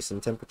decrease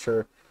in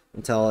temperature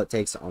until it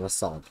takes on a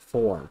solid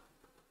form.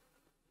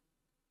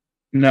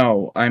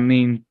 No, I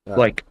mean, Oh.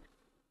 like,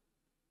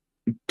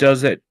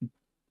 does it...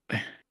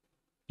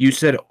 You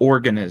said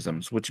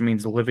organisms, which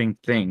means living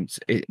things.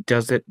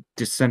 Does it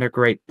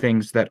disintegrate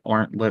things that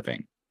aren't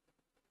living?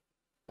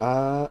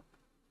 Uh.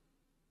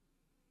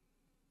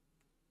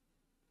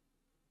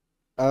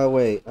 Oh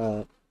wait.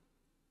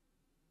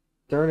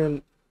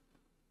 During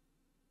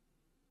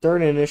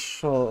during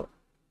initial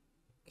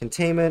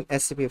containment,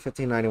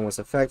 SCP-1591's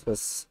effect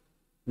was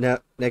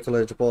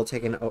negligible,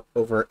 taking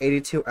over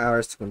 82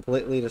 hours to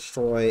completely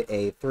destroy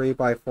a 3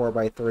 by 4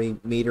 by 3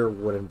 meter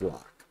wooden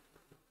block.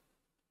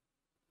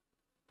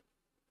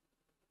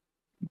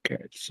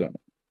 Okay, so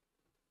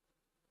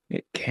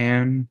it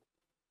can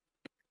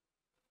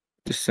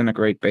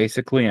disintegrate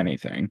basically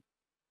anything.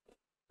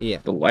 Yeah.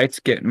 The light's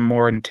getting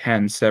more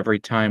intense every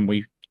time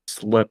we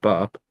slip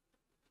up.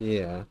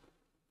 Yeah.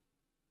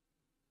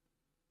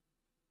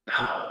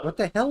 What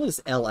the hell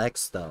is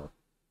LX though?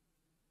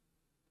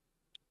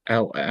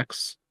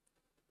 LX.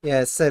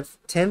 Yeah, it said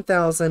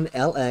 10,000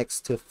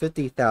 LX to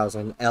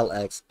 50,000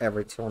 LX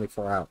every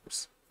 24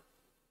 hours.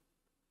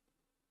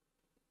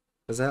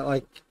 Is that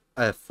like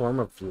a form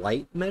of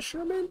light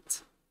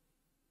measurement?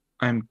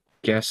 I'm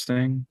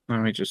guessing.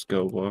 Let me just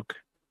go look.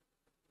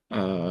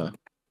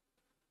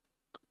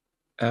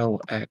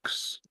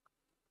 LX.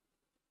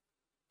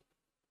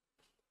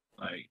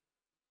 Like,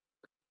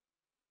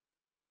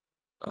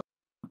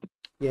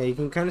 Yeah, you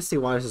can kind of see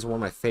why this is one of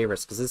my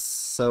favorites, because it's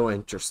so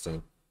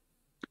interesting.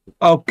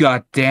 oh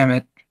god damn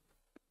it.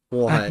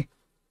 What?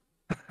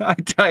 I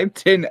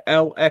typed in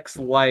LX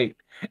light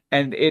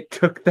and it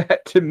took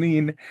that to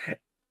mean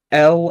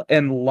L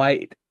and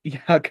light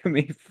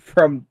Yakami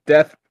from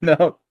Death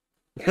Note.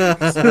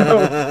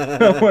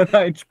 So when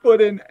I put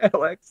in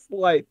LX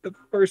light, the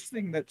first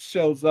thing that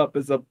shows up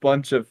is a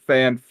bunch of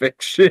fan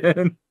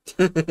fiction.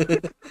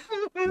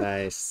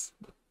 Nice.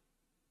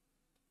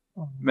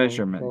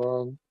 Measurement.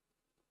 God.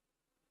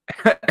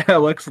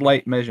 LX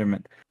light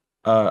measurement.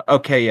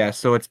 Okay, yeah,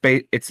 so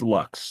it's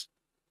lux.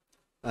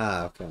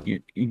 Ah,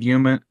 okay.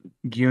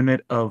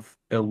 Unit of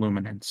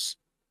illuminance.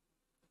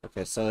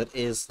 Okay, so it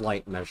is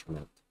light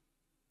measurement.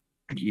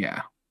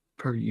 Yeah.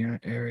 Per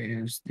unit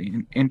area is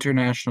the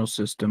international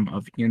system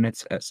of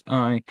units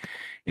SI.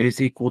 It is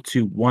equal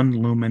to 1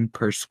 lumen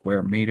per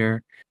square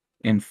meter.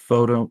 In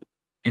photometry,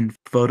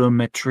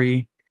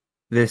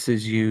 this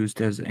is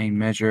used as a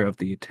measure of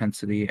the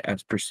intensity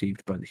as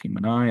perceived by the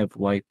human eye of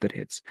light that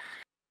hits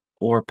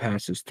or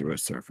passes through a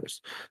surface.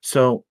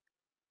 So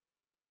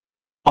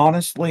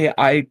honestly,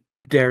 I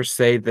dare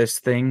say this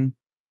thing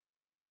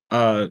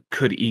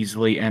could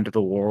easily end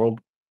the world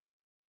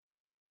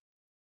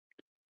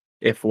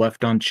if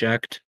left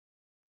unchecked.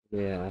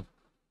 Yeah.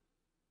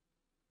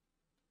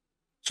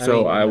 I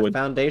So mean, I the would,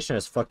 Foundation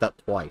is fucked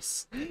up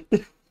twice.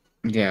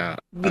 yeah.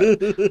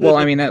 Well,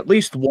 I mean, at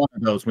least one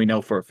of those we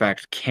know for a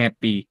fact can't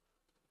be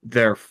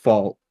their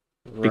fault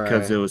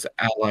because Right. it was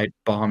Allied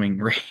bombing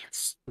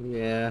raids.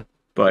 Yeah.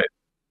 But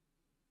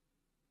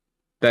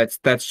that's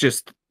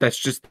just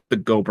the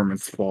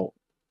government's fault.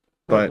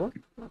 Wait, But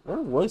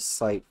where was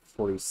Site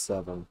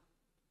 47?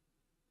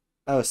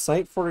 Oh,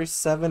 Site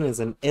 47 is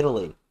in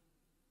Italy.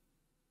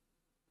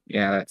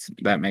 yeah,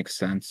 that makes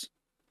sense.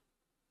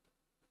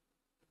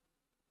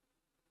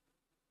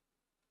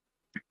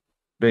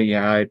 But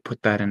yeah, I'd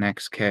put that in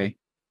XK.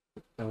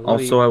 And what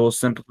do Also, you... I will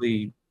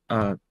simply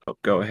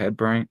go ahead,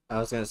 Brian. I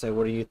was gonna say,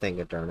 what do you think,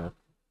 Adurna?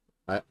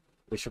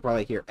 We should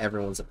probably hear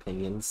everyone's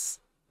opinions.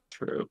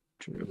 True,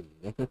 true.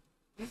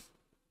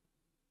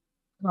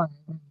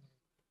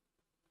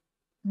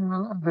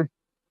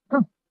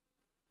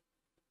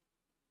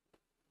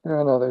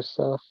 And other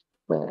stuff.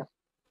 Man.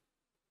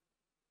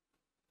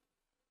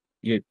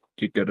 You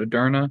go to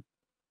Derna?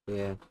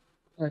 Yeah.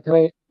 Can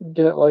I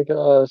get like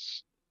a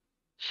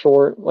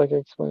short like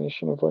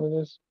explanation of what it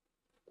is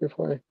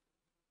before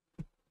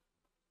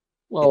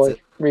It's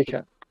a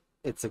recap?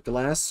 it's a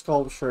glass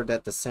sculpture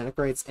that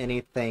disintegrates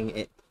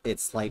anything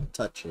its light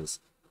touches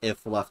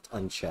if left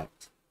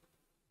unchecked.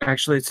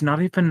 Actually, it's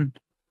not even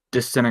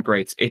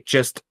disintegrates. It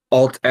just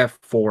Alt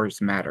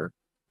F4s matter.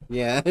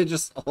 Yeah, it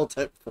just all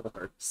type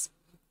forms.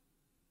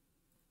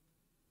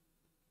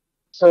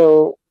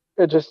 So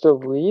it just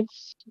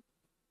deletes.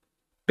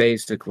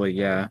 Basically,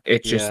 yeah.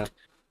 It Yeah. just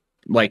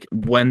like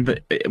when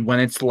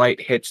its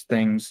light hits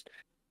things,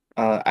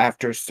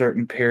 after a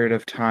certain period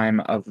of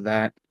time of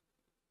that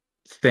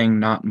thing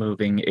not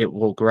moving, it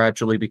will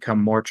gradually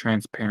become more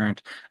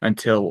transparent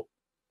until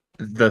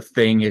the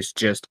thing is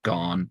just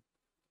gone.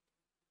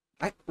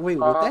 Wait, would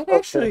that Okay.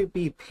 actually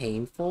be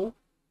painful?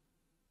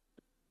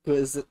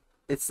 Because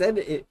it said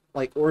it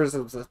like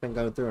organisms have been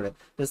going through it.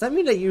 Does that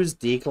mean they use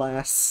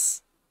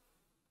D-glass?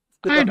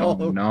 I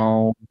don't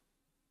know.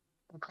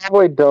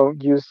 Probably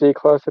don't use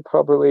D-class. They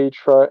probably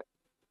try.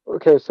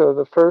 Okay, so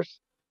the first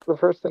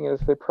thing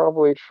is they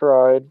probably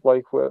tried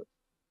like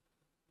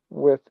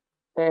with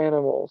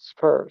animals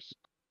first.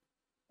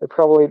 They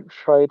probably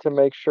try to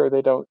make sure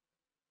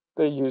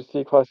they use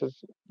D-class as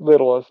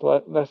little as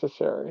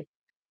necessary.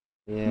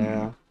 Hmm.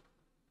 Yeah.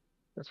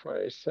 That's what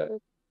I said.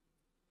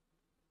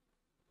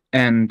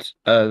 And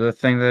the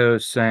thing that I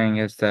was saying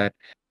is that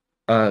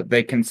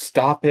they can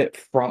stop it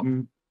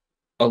from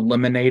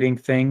eliminating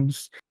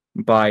things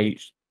by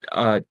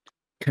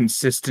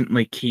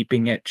consistently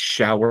keeping it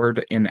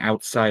showered in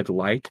outside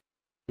light.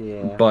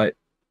 Yeah. But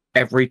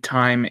every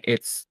time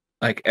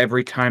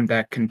every time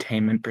that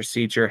containment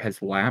procedure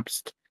has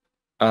lapsed,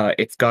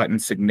 it's gotten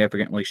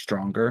significantly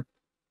stronger.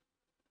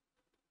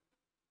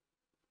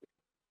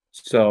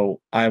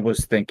 So I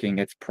was thinking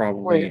it's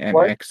probably Wait, an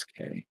what?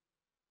 XK.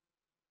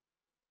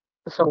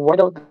 So why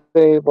don't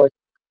they like?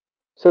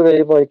 So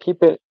they like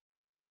keep it?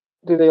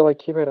 Do they like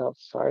keep it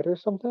outside or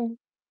something?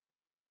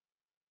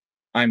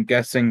 I'm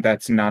guessing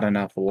that's not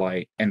enough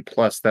light, and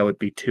plus that would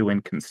be too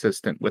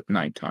inconsistent with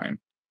nighttime.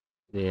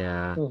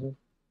 Yeah. Hmm.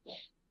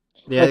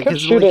 Yeah, They could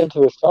because shoot it like into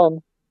the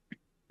sun.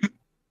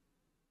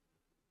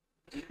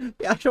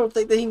 I don't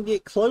think they can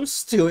get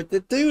close to it to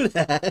do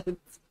that.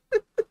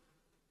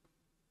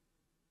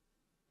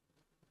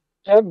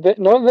 Yeah,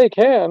 no, they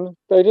can.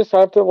 They just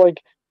have to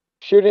like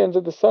shoot it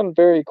into the sun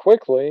very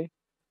quickly.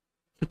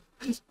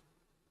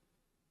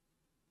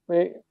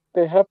 They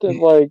they have to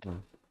like.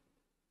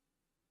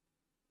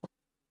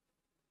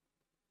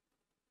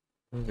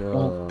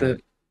 Well,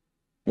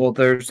 Oh.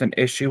 there's an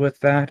issue with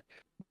that.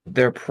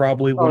 There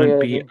probably Oh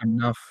wouldn't yeah, be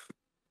enough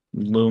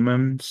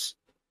lumens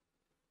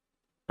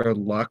or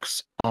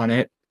lux on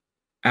it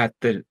at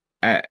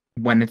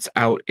when it's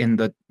out in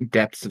the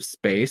depths of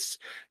space.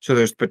 So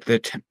there's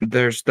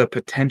the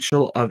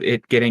potential of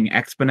it getting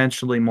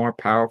exponentially more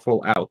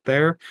powerful out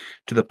there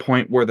to the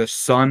point where the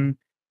sun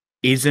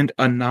isn't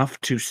enough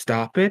to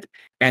stop it,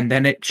 and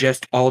then it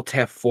just alt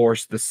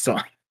F4s the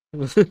sun.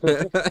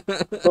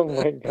 oh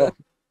my god.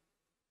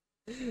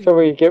 So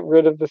we get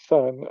rid of the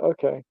sun.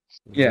 Okay.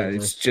 Yeah,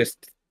 it's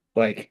just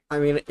like I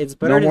mean, it's no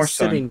better than more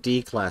sun. sitting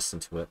D class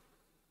into it.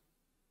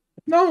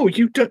 No,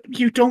 you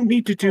don't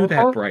need to do that,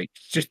 Uh-huh. Bright.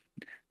 Just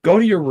go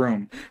to your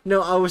room.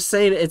 No, I was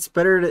saying it's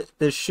better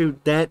to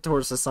shoot that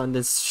towards the sun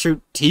than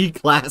shoot T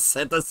class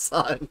at the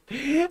sun.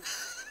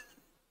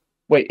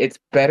 Wait, it's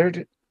better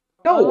to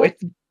No, Uh-huh.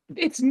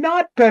 it's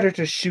not better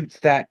to shoot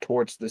that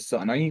towards the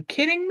sun. Are you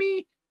kidding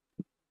me?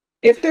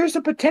 If there's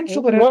a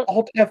potential that it What?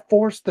 alt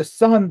F4s the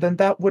sun, then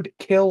that would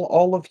kill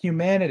all of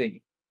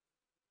humanity.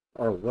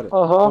 Or would it?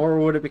 Uh-huh. Or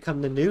would it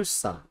become the new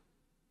sun?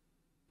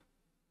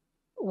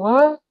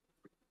 What?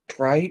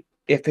 Right?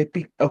 If it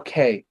be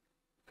okay.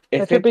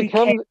 If If it it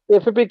became becomes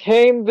if it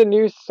became the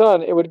new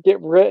sun, it would get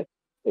rid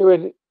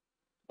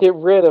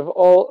of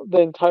all the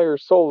entire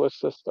solar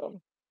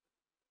system.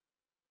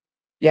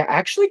 Yeah,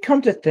 actually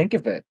come to think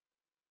of it,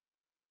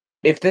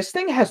 if this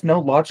thing has no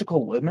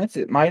logical limits,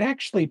 it might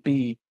actually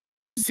be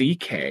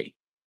ZK.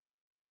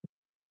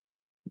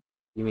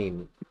 You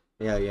mean,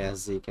 yeah,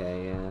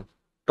 ZK, yeah.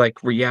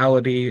 Like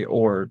reality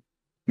or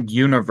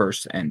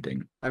universe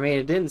ending. I mean,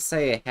 it didn't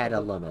say it had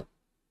a limit.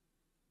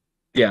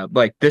 Yeah,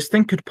 like this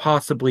thing could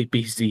possibly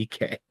be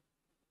ZK.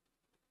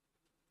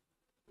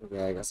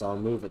 Okay, I guess I'll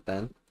move it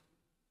then.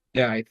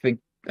 Yeah, I think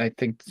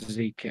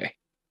ZK.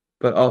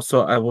 But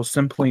also I will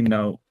simply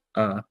note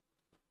oh,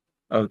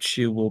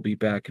 Chew will be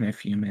back in a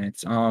few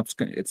minutes. Oh,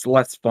 it's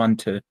less fun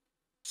to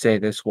say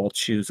this while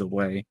Chew's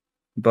away.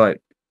 But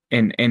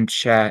in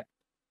chat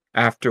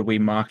after we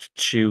mocked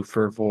Chew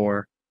for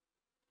Vor,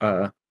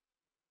 uh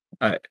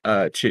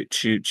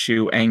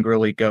Chew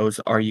angrily goes,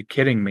 "Are you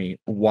kidding me?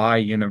 Why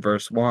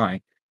universe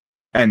why?"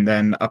 And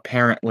then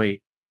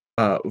apparently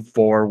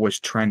Vor was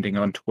trending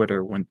on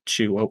Twitter when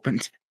Chew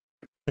opened.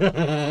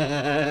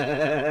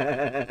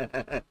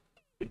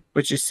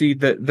 But you see,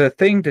 the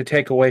thing to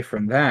take away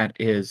from that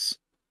is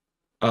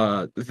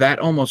that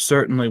almost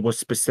certainly was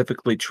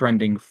specifically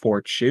trending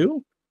for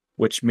Chew,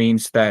 which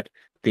means that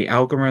the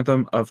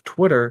algorithm of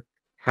Twitter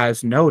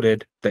has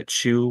noted that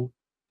Chew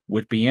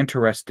would be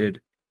interested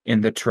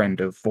in the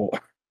trend of Vor.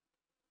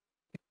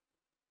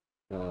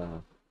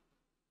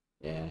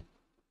 Yeah.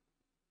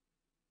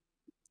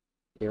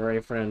 You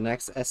ready for the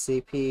next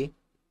SCP?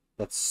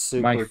 That's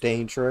super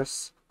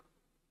dangerous.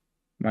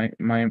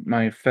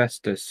 My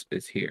Festus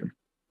is here.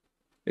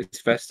 Is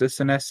Festus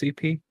an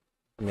SCP?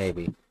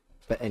 Maybe.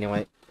 But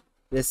anyway,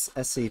 this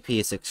SCP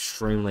is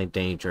extremely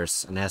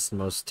dangerous and has the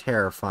most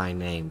terrifying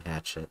name,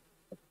 Hatchet.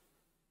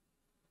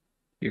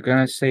 You're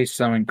gonna say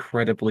some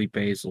incredibly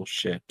basal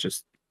shit.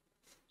 Just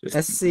get on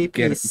with it.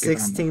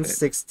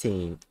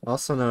 SCP-1616,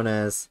 also known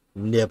as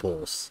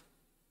Nibbles.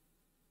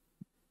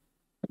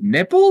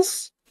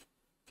 Nipples?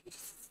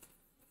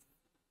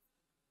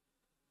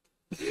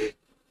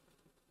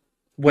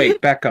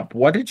 Wait, back up.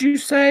 What did you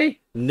say?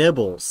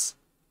 Nibbles.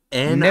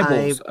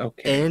 Nibbles.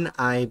 Okay.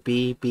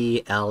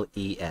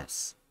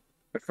 Nibbles.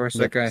 For a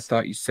second, I Nipples.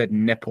 thought you said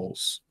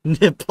nipples.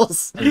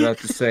 Nipples. I was about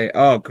to say,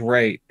 oh,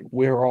 great.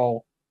 We're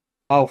all.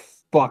 Oh,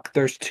 fuck.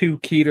 There's 2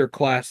 Keter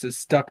classes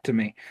stuck to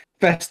me.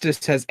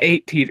 Festus has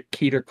 8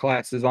 Keter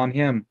classes on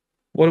him.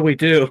 What do we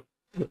do?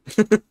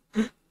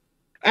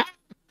 Ah,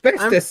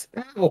 Festus!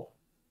 Ow!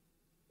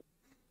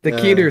 The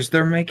Keters,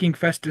 they're making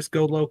Festus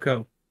go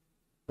loco.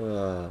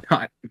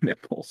 Not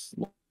nipples.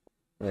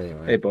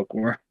 Anyway. Hey,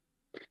 Bookworm.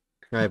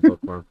 Hi,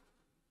 Bookworm.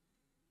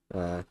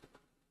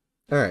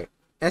 Alright.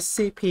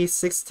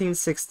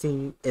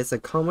 SCP-1616 is a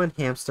common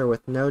hamster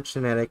with no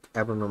genetic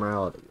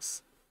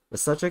abnormalities. The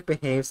subject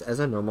behaves as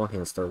a normal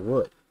hamster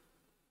would.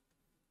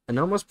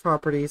 Anomalous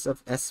properties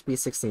of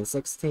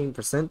SCP-1616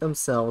 present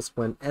themselves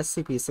when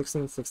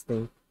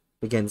SCP-1616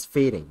 begins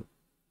feeding.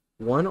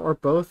 One or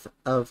both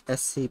of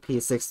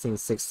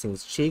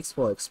SCP-1616's cheeks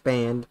will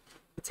expand,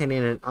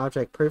 containing an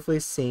object previously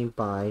seen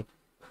by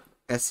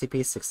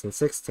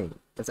SCP-1616.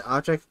 If the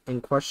object in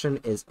question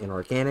is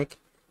inorganic,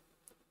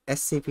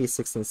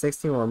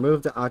 SCP-1616 will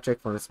remove the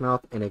object from its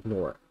mouth and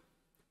ignore it.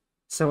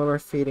 Similar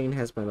feeding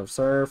has been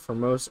observed for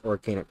most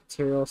organic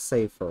materials,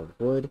 save for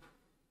wood,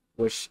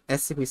 which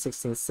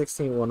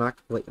SCP-1616 will not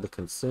completely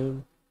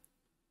consume,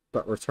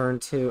 but return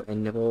to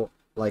and nibble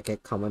like a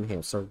common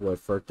hamster would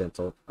for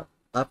dental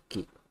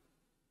upkeep.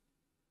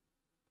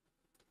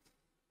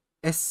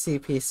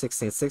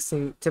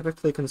 SCP-1616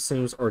 typically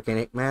consumes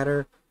organic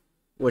matter,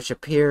 which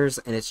appears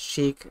in its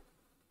cheek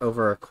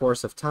over a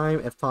course of time,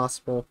 if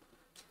possible.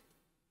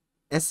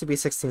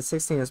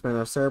 SCP-1616 has been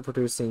observed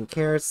producing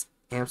carrots,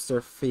 hamster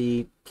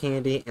feed,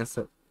 candy, and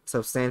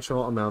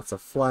substantial amounts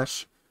of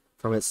flesh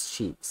from its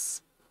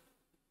cheeks.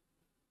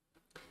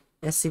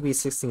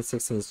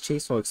 SCP-1616's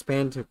cheeks will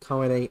expand to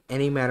accommodate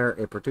any matter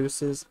it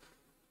produces,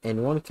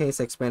 in one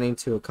case expanding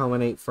to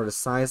accommodate for the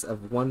size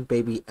of one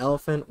baby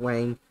elephant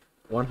weighing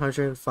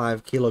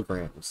 105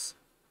 kilograms.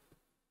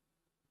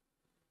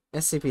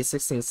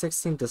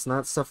 SCP-1616 does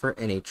not suffer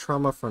any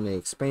trauma from the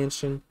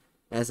expansion,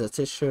 as the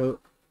tissue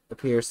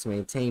appears to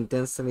maintain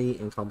density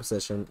and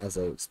composition as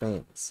it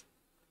expands.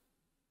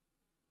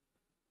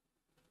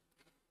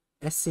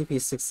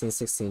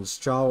 SCP-1616's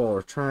jaw will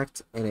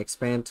retract and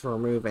expand to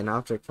remove an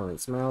object from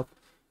its mouth.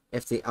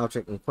 If the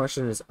object in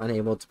question is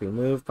unable to be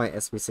moved by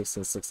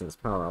SCP-1616's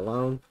power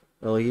alone,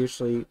 it will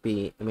usually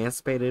be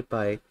emancipated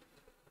by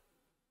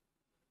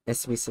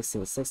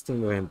SCP-1616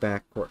 moving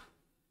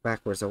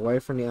backwards away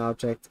from the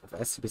object. If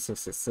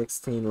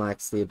SCP-1616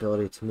 lacks the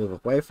ability to move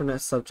away from the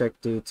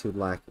subject due to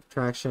lack of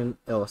traction,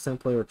 it will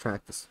simply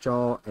retract its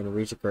jaw and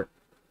regurgitate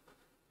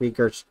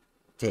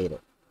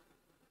it,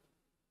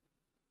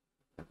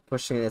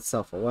 pushing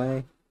itself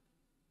away.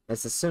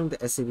 It's assumed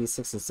that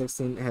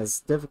SCP-1616 has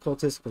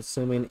difficulties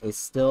consuming a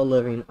still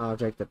living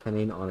object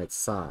depending on its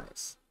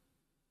size.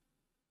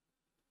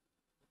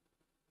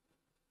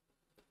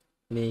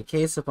 In the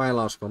case of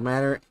biological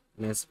matter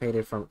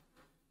emancipated from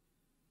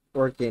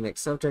organic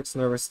subjects,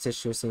 nervous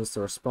tissue seems to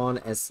respond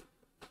as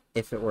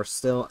if it were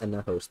still in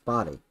the host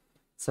body.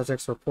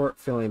 Subjects report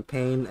feeling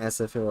pain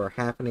as if it were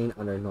happening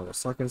under normal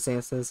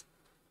circumstances,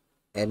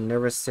 and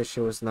nervous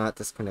tissue is not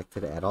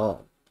disconnected at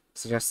all,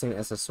 suggesting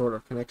as a sort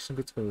of connection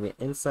between the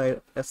inside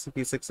of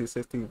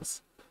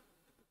SCP-1616's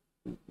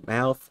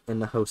mouth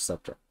and the host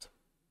subject.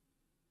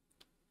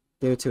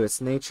 Due to its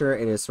nature,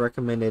 it is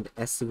recommended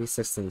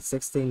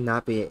SCP-1616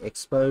 not be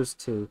exposed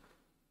to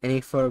any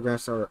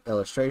photographs or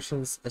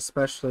illustrations,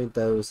 especially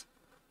those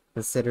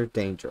considered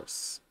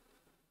dangerous.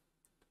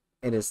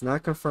 It is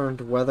not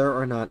confirmed whether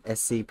or not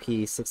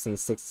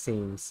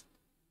SCP-1616's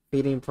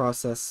feeding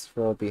process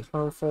will be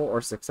harmful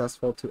or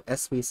successful to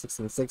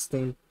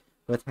SCP-1616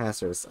 with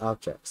hazardous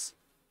objects.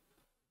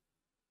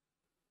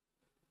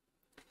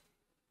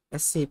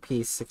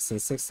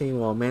 SCP-1616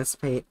 will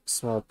emancipate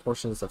small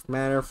portions of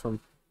matter from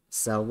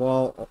cell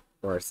wall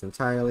or its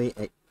entirely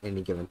at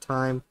any given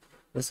time.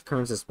 This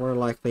occurrence is more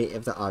likely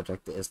if the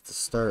object is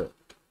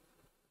disturbed.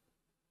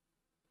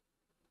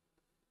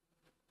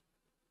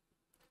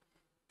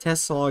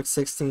 Test log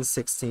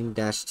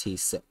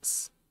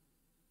 1616-T6.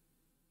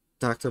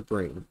 Dr.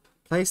 Breen.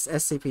 Place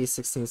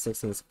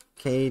SCP-1616's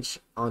cage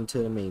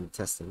onto the main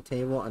testing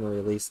table and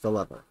release the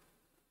lever.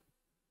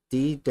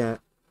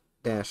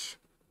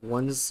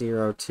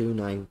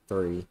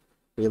 D-10293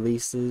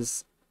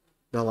 releases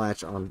the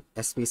latch on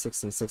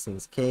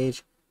SCP-1616's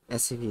cage.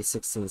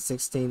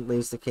 SCP-1616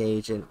 leaves the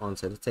cage and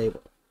onto the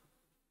table.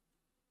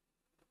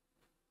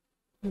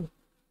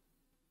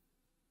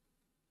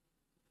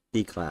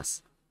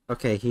 D-Class.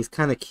 Okay, he's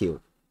kinda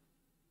cute.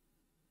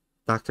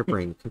 Dr.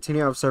 Breen.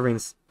 Continue observing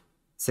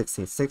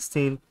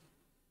 1616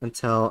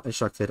 until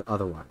instructed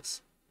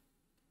otherwise.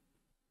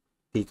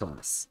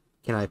 D-Class.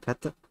 Can I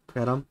pet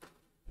him?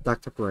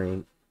 Dr.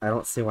 Breen. I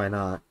don't see why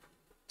not.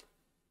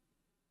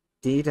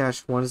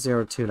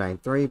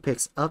 D-10293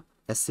 picks up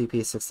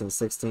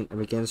SCP-1616 and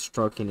begins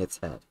stroking its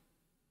head.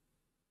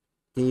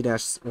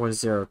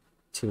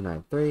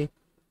 D-10293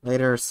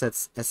 later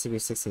sets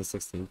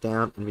SCP-1616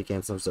 down and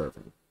begins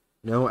observing.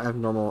 No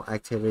abnormal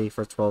activity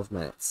for 12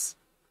 minutes.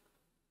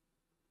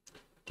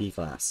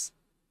 D-Class.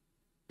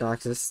 Doc,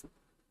 this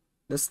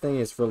thing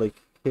is really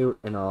cute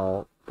and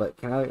all, but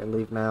can I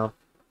leave now?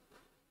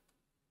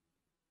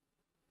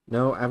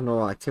 No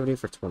abnormal activity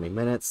for 20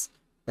 minutes.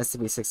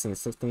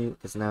 SCP-1616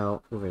 is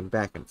now moving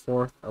back and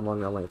forth along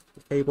the length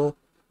of the table.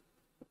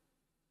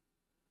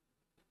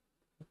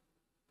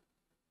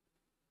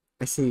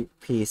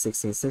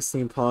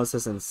 SCP-1616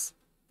 pauses and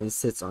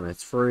sits on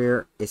its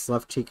rear. Its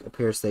left cheek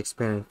appears to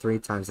expand 3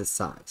 times its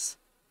size.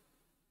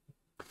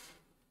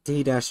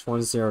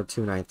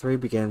 D-10293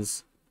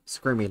 begins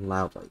screaming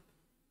loudly.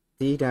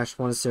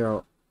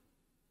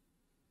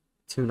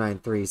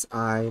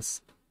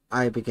 D-10293's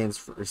eye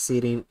begins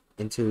receding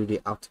into the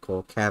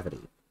optical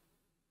cavity.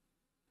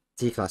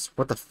 D-class,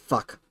 what the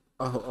fuck?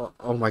 Oh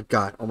my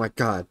god, oh my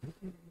god.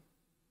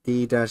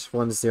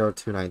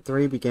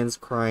 D-10293 begins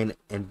crying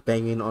and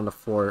banging on the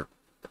floor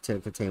to the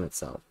containment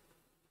cell.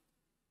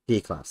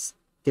 D-class,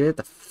 get it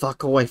the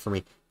fuck away from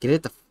me.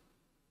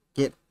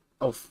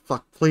 Oh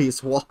fuck,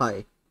 please,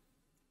 why?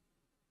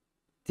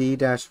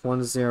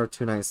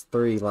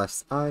 D-10293's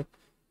left eye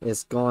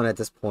is gone at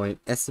this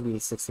point.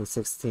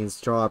 SCP-1616's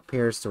jaw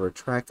appears to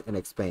retract and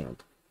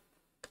expand.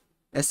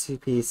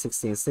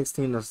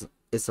 SCP-1616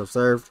 is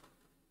observed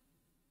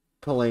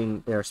pulling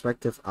their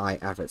respective eye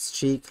out of its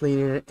cheek,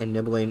 cleaning it, and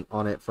nibbling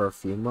on it for a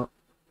few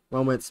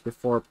moments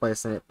before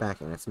placing it back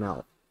in its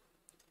mouth.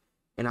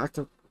 An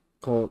optic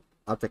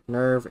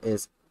nerve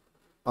is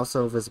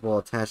also visible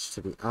attached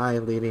to the eye,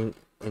 leading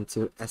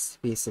into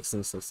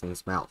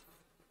SCP-1616's mouth.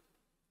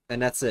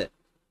 And that's it.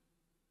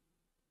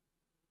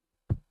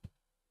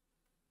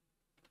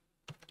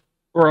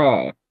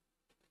 Bruh.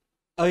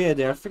 Oh yeah,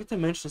 did I forget to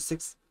mention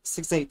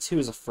 682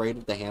 is afraid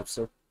of the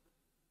hamster?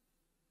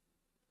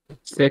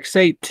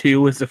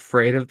 682 is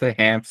afraid of the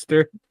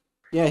hamster?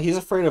 Yeah, he's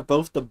afraid of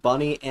both the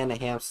bunny and the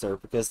hamster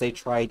because they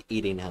tried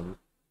eating him.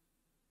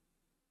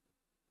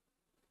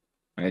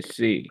 I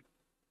see.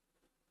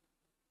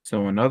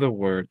 So in other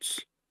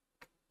words,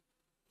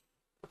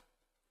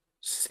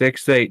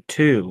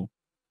 682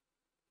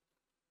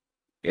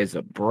 is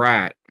a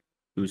brat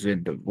who's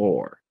into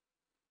vor.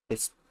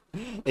 It's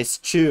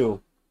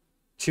Chew.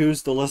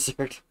 Chew's the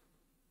lizard.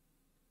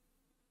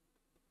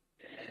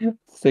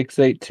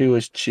 682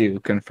 is Chew,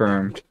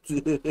 confirmed.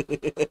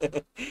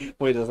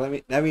 Wait, does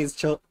that means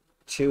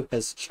Chew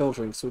has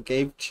children, so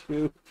gave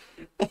Chew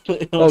Oh,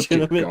 dear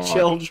illegitimate God.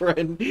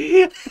 children.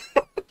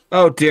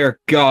 Oh dear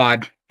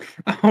God.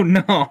 Oh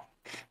no.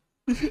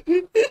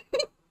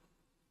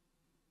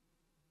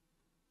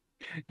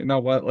 You know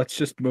what? Let's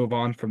just move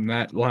on from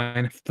that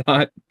line of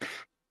thought.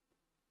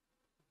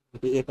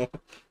 Yeah.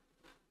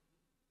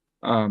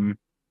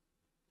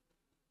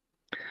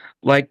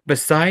 Like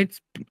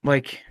besides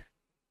like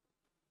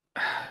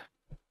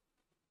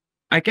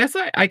I guess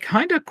I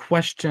kind of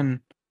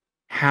question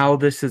how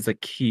this is a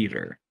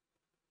Keter.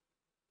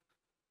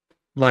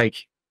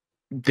 Like,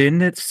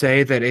 didn't it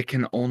say that it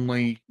can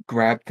only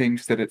grab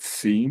things that it's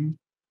seen?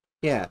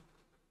 Yeah.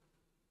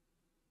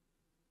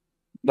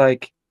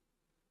 Like,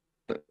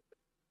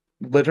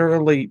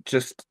 literally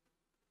just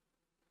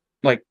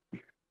like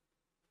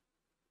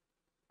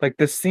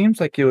this seems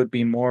like it would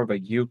be more of a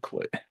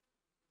Euclid.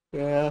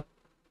 Yeah.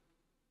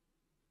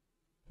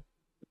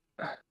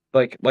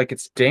 Like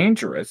it's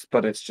dangerous,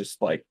 but it's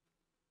just like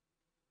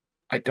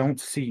I don't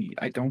see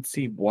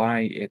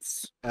why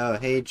it's Oh,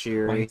 hey, why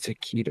Jerry. it's a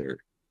Keter.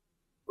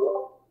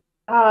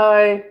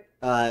 Hi.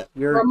 For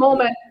You're a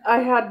moment, I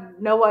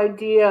had no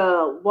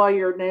idea why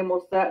your name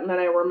was that, and then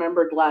I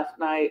remembered last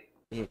night.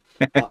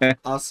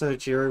 also,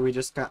 Jerry. We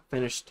just got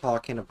finished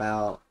talking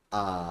about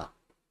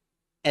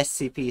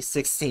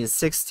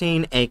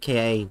SCP-1616,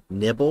 A.K.A.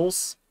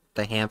 Nibbles,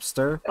 the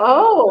hamster.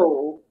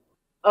 Oh.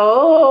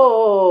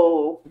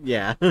 Oh.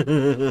 Yeah.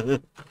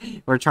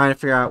 We're trying to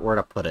figure out where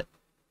to put it.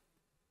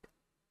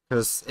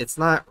 Because it's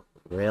not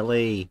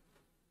really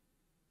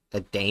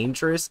a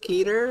dangerous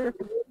Keter.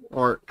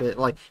 Or,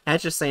 like,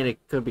 that's just saying it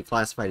could be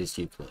classified as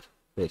Euclid,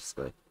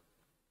 basically.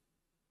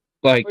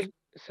 Like,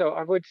 So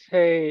I would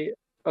say,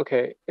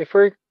 okay, if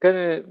we're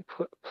gonna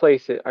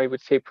place it, I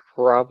would say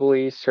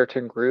probably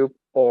certain group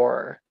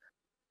or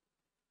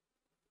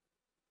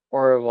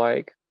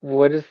like,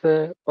 what is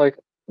the like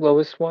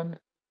lowest one?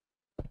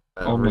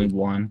 only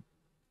one.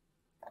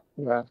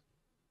 Yeah,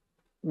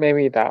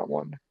 maybe that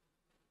one.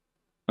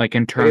 Like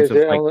in terms Because of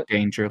it like only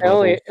danger it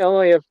levels.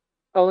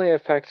 only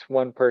affects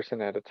one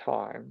person at a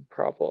time,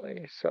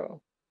 probably.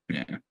 So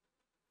Yeah.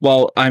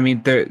 Well, I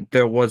mean,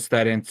 there was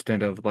that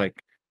instant of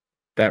like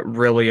that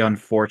really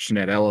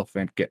unfortunate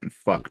elephant getting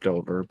fucked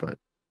over, but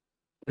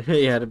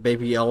Yeah, the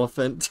baby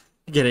elephant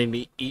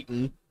getting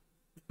eaten.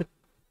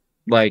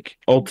 like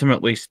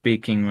ultimately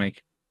speaking,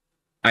 like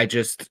I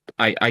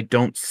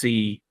don't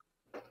see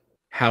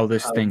how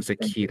this thing's a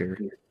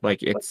Keter.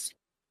 Like it's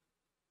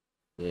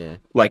Yeah.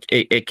 like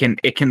it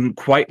can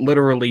quite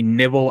literally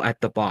nibble at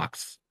the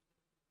box.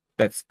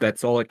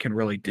 That's all it can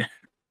really do.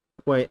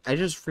 Wait, I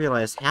just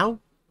realized how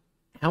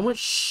much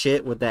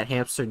shit would that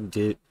hamster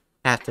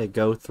have to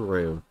go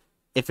through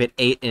if it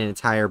ate an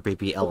entire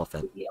baby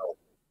elephant?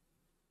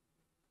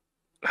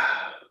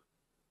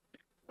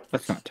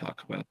 Let's not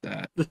talk about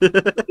that.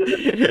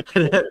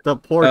 The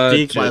poor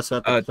D-class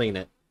have to clean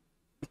it.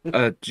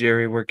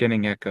 Jerry, we're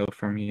getting echo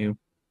from you.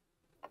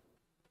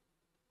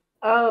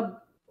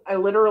 I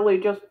literally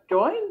just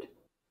joined?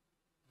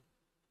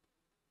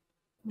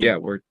 Yeah,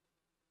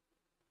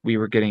 we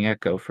were getting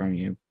echo from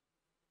you.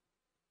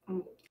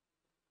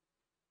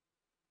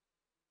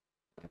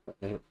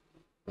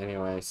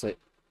 Anyway,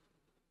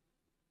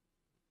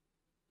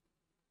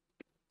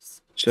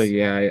 So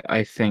yeah,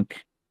 I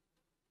think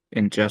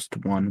in just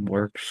one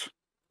works.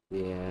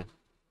 yeah.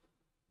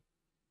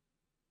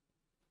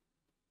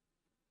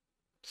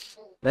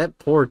 That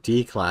poor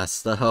D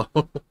class, though.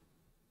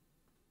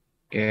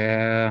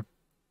 Yeah.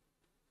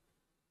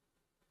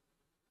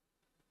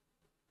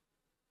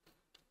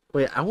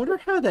 Wait, I wonder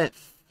how that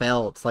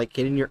felt, like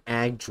getting your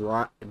egg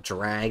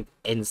dragged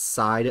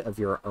inside of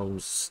your own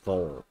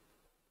skull.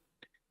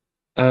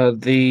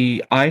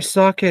 The eye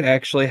socket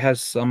actually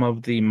has some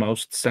of the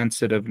most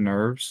sensitive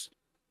nerves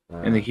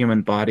in the Uh,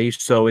 human body,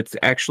 so it's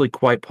actually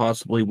quite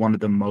possibly one of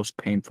the most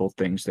painful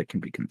things that can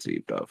be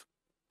conceived of.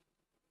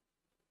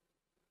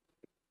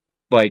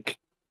 Like,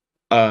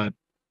 uh,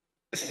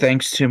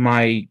 thanks to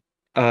my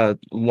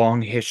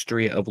long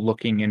history of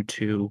looking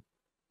into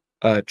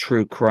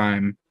true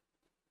crime,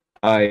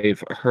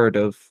 I've heard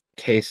of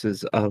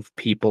cases of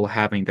people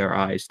having their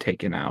eyes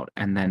taken out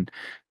and then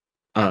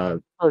uh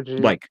Oh, geez.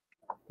 like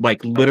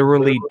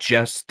literally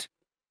just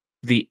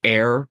the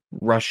air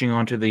rushing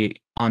onto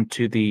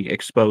the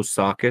exposed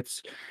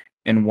sockets.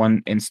 In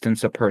one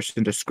instance, a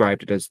person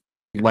described it as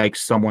like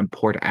someone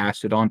poured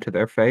acid onto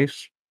their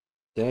face.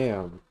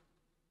 damn.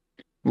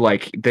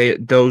 Like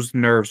those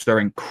nerves are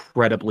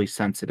incredibly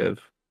sensitive.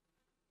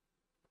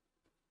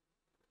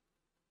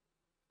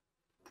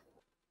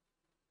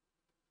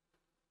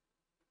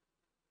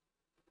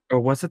 Or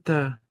was it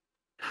the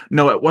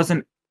No, it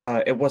wasn't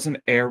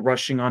air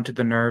rushing onto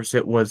the nerves,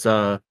 it was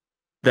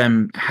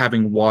them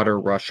having water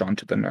rush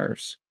onto the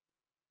nerves.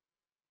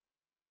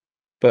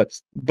 But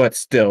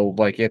still,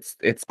 like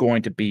it's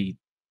going to be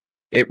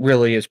it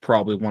really is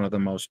probably one of the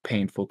most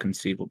painful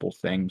conceivable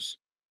things.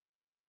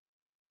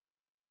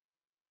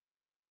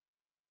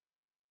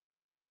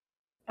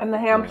 And the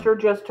Yeah. hamster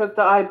just took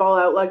the eyeball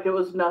out like it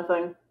was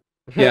nothing.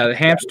 Yeah, the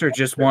hamster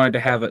just wanted to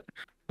have it.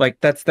 Like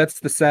that's the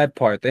sad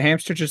part. The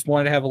hamster just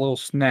wanted to have a little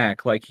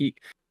snack. Like you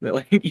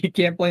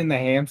can't blame the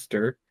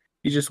hamster.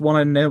 He just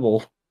wanted to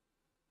nibble.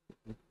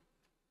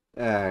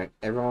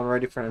 Everyone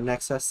ready for the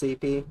next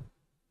SCP?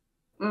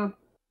 Mm.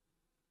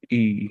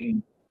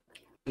 E.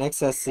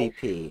 Next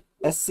SCP.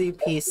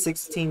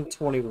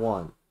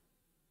 SCP-1621.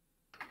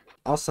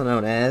 Also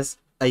known as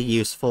a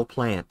useful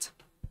plant.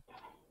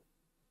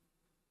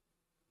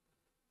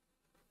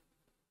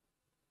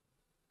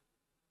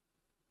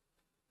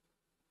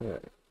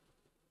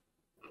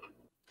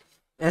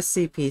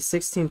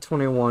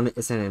 SCP-1621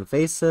 is an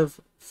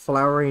invasive,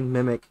 flowering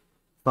mimic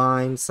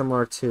vine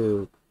similar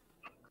to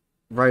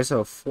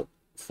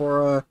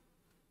Rhizophora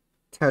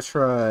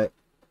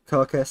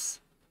tetracoccus,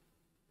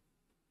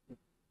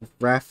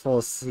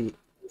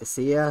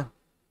 Rafflesia,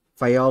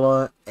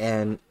 Viola,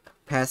 and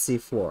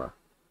Passiflora.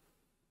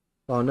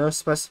 While no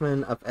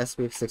specimen of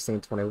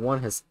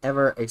SCP-1621 has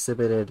ever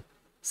exhibited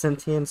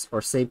sentience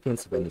or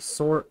sapience of any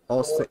sort,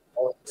 all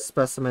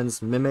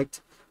specimens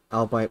mimicked,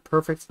 albeit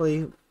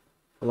perfectly,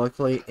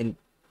 locally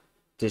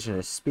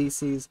indigenous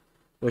species,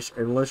 which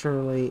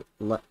originally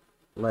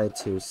led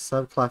to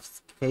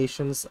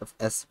subclassifications of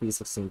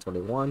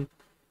SCP-1621.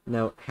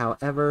 Note,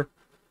 however,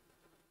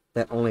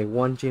 that only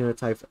one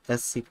genotype of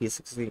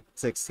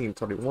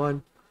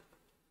SCP-1621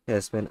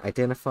 has been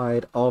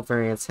identified. All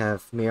variants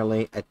have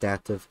merely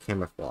adaptive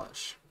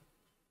camouflage.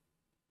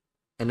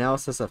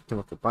 Analysis of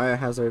chemical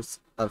biohazards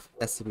of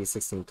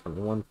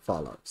SCP-1621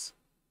 follows.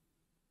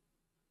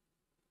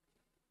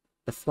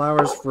 The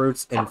flowers,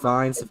 roots, and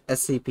vines of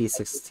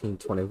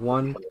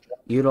SCP-1621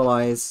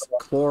 utilize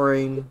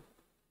chlorine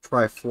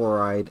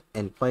trifluoride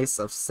in place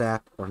of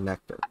sap or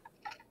nectar.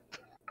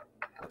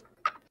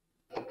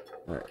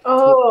 Right.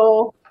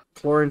 Oh.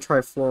 Chlorine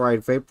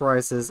trifluoride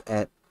vaporizes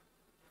at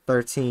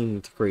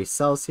 13 degrees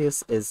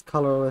Celsius, is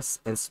colorless,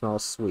 and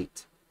smells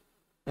sweet.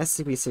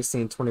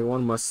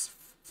 SCP-1621 must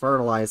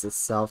fertilize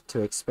itself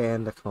to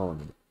expand the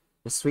colony.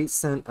 The sweet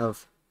scent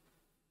of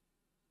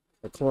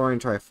the chlorine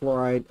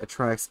trifluoride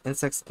attracts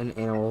insects and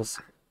animals,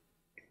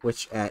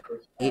 which at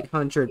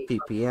 800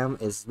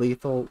 ppm is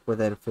lethal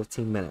within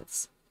 15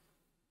 minutes,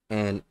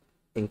 and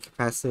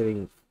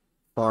incapacitating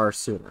far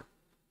sooner.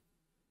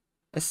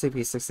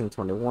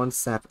 SCP-1621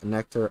 sap and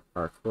nectar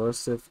are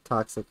corrosive,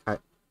 toxic,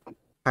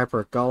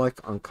 hypergolic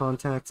on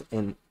contact,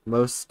 and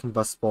most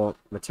combustible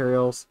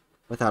materials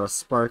without a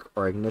spark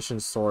or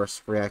ignition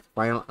source react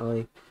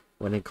violently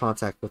when in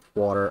contact with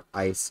water,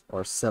 ice,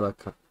 or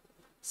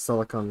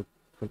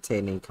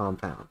silicon-containing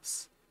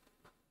compounds.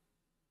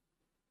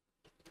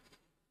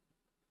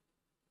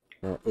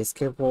 Is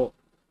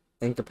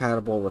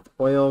incompatible with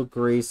oil,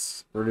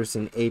 grease,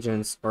 reducing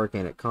agents,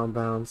 organic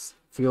compounds,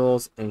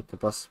 fuels, and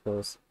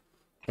combustibles,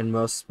 and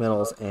most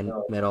metals and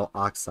metal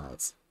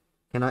oxides.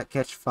 Cannot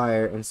catch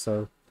fire and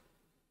so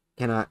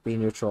cannot be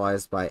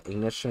neutralized by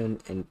ignition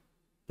and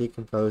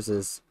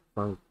decomposes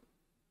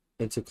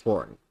into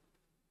chlorine,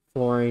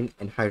 fluorine,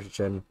 and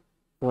hydrogen.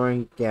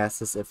 Fluorine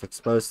gases if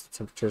exposed to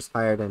temperatures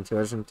higher than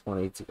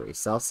 220 degrees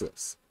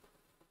Celsius.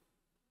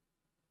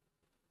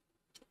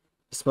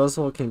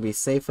 Disposal can be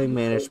safely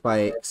managed by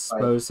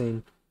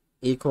exposing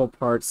equal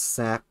parts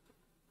sap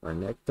or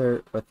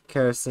nectar with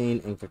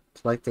kerosene and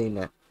collecting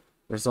the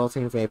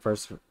resulting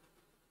vapors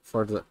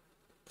for the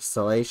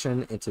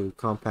distillation into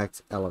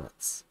compact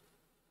elements.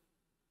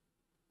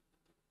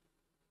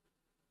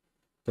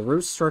 The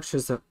root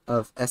structures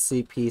of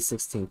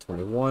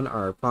SCP-1621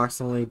 are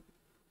approximately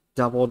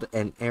doubled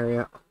in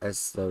area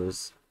as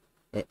those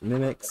it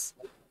mimics.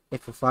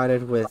 If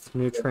provided with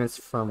nutrients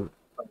from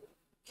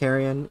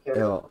carrion,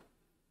 it'll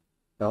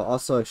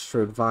also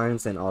extrude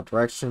vines in all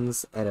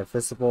directions at a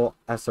visible,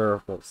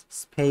 observable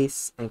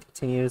pace and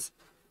continues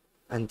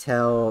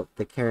until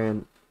the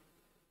carrion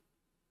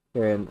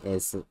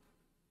is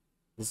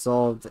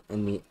dissolved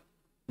in the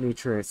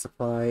nutrient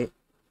supply,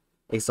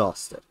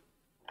 exhausted.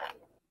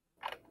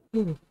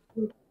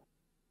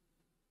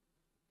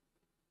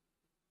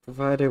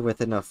 Provided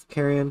with enough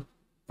carrion,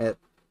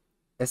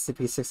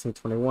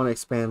 SCP-1621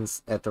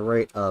 expands at the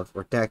rate of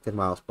redacted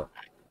miles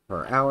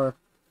per hour.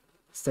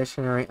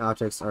 Stationary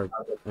objects are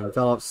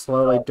enveloped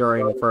slowly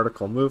during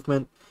vertical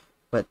movement,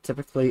 but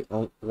typically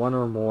one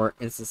or more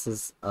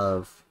instances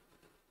of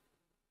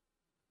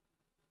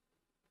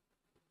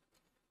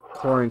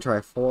chlorine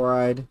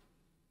trifluoride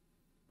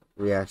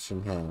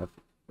reaction have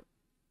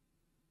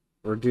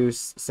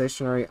reduced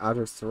stationary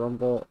objects to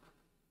rumble,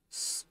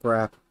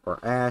 scrap,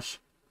 or ash.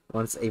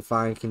 Once a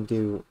vine can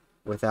do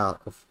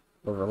without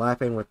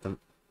overlapping with the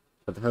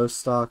host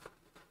stalk,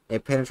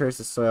 it penetrates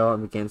the soil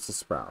and begins to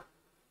sprout,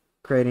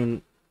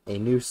 creating a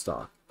new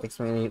stalk,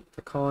 expanding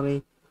the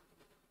colony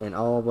in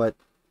all but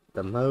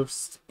the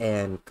most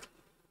and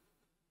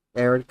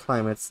arid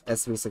climates.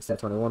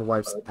 SCP-1621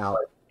 wipes out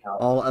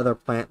all other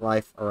plant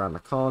life around the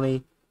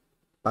colony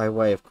by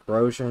way of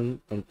corrosion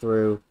and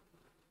through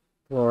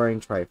chlorine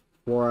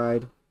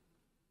trifluoride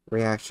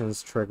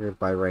reactions triggered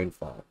by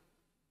rainfall.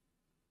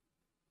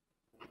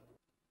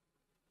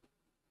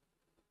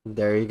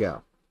 There you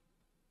go.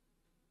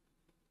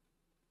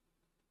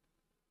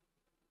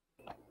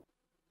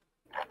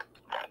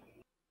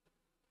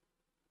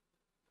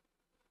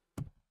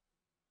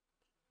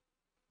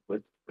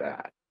 With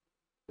that.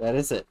 That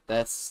is it.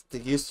 That's the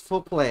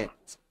useful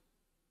plant.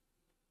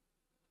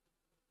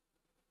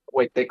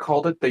 Wait, they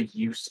called it the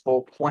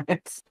useful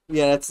plant?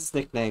 Yeah, that's his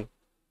nickname.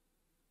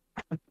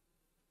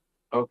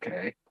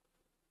 Okay.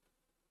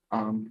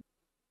 I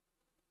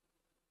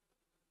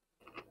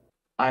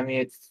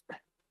mean, it's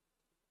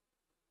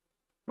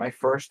my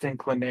first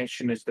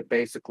inclination is to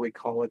basically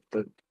call it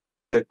the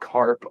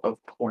carp of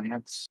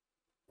plants.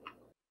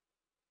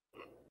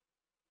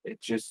 It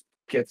just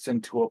gets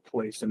into a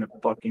place and it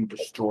fucking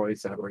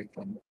destroys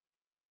everything.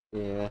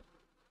 Yeah.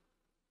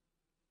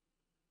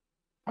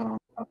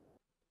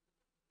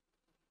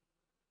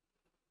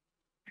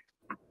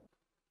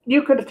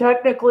 You could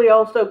technically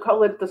also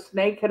call it the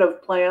snakehead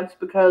of plants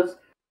because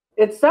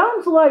it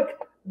sounds like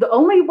the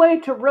only way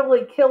to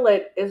really kill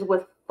it is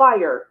with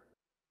fire.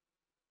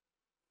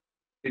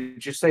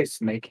 Did you say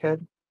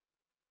snakehead?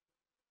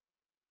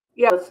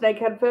 Yeah, the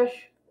snakehead fish.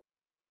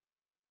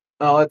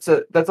 No, that's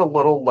a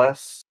little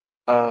less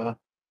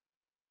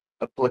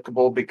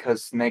applicable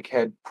because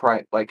snakehead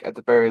like at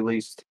the very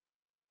least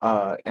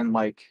in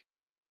like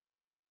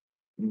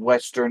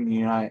western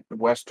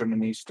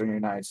and eastern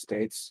United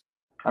States,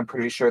 I'm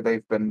pretty sure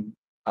they've been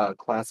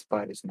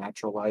classified as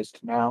naturalized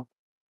now.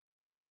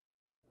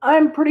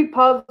 I'm pretty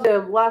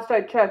positive, last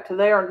I checked,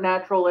 they aren't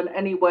natural in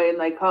any way and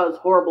they cause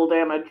horrible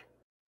damage.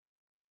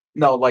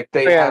 No, like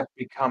they Yeah. have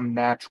become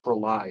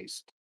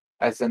naturalized,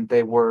 as in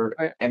they were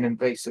I- an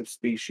invasive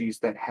species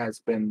that has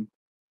been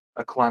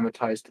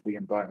acclimatized to the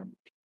environment.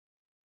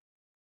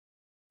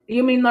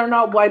 You mean they're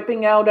not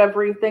wiping out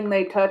everything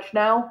they touch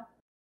now?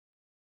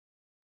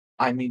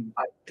 I mean,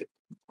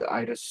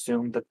 I'd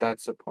assume that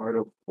that's a part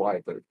of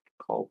why they're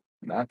called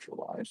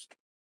naturalized.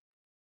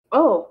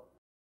 Oh.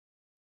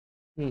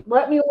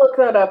 Let me look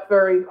that up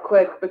very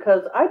quick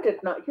because I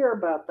did not hear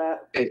about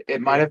that.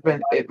 It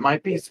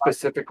might be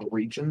specific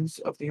regions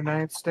of the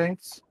United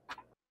States,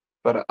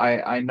 but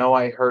I know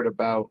I heard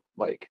about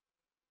like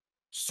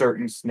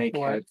certain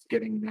snakeheads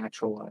getting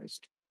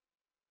naturalized.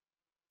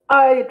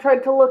 I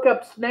tried to look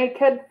up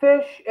snakehead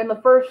fish, and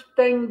the first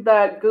thing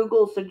that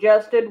Google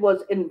suggested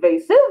was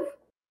invasive.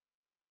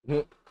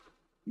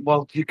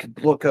 Well, you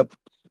could look up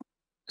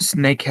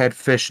snakehead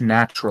fish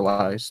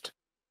naturalized.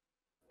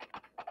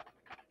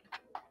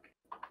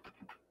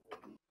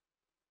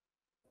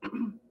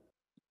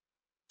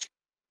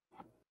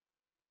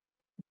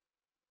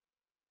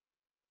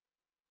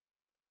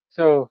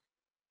 So,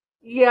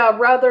 Yeah,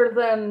 rather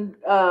than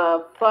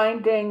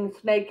finding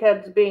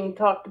snakeheads being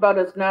talked about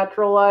as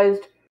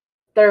naturalized,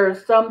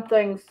 there's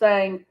something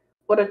saying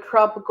what a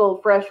tropical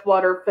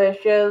freshwater fish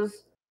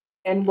is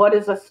and what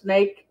is a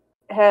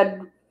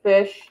snakehead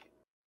fish,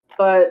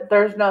 but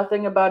there's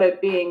nothing about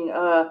it being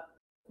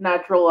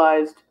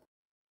naturalized.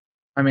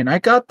 I mean, I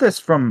got this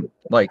from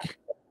like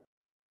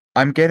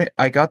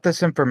I got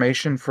this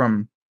information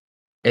from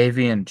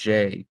Avian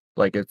J,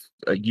 like it's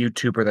a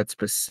YouTuber that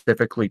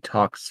specifically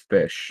talks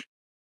fish.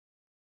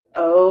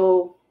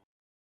 Oh.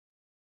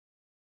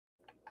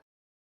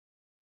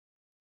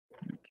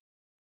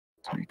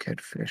 Snakehead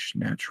fish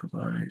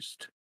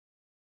naturalized.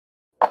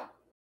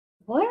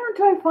 Why aren't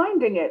I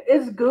finding it?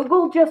 Is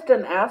Google just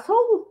an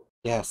asshole?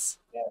 Yes.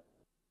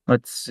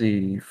 Let's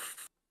see.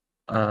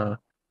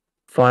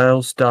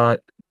 Files.ggf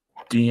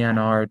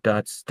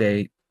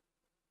DNR.state.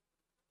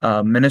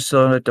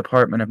 Minnesota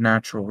Department of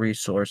Natural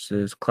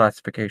Resources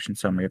classification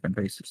summary of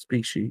invasive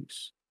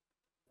species.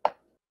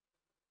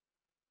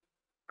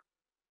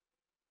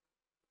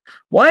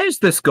 Why is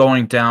this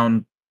going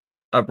down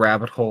a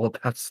rabbit hole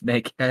about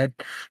snakehead?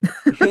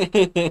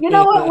 You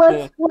know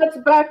what? Let's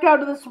back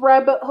out of this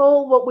rabbit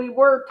hole. What we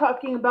were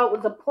talking about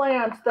was a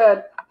plant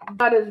that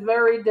is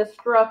very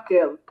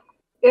destructive.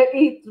 It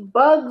eats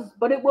bugs,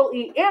 but it will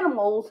eat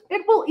animals.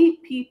 It will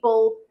eat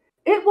people.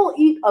 It will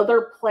eat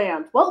other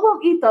plants. Well, it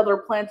won't eat the other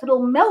plants.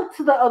 It'll melt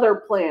the other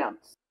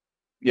plants.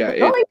 Yeah,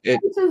 The only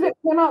places it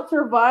cannot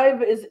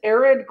survive is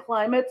arid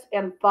climates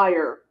and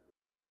fire.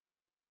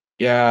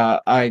 yeah,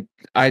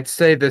 I'd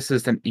say this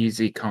is an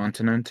easy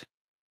continent.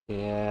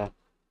 Yeah.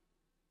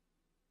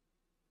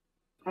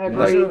 I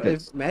agree.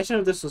 Imagine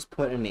if this was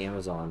put in the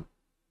Amazon.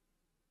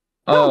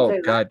 Oh say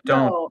that. God,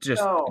 No,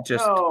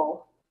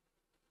 don't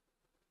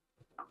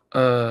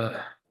no.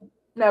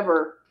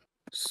 Never.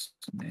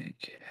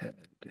 Snakehead.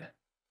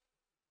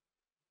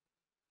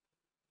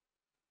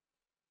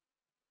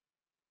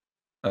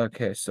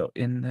 Okay, so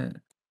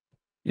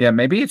yeah,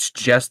 maybe it's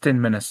just in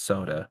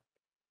Minnesota.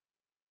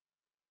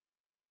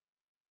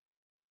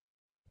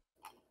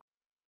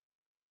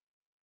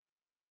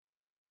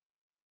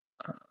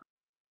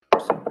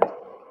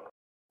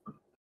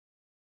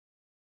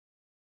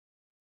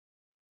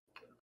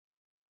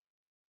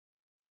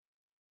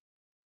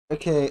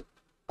 Okay,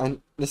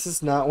 this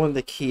is not one of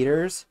the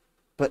Keters,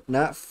 but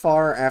not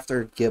far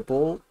after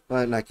Nibbles.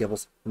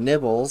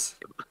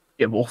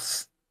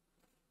 Gibbles.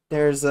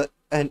 There's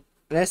an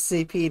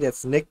SCP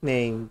that's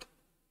nicknamed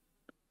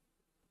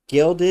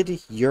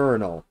Gilded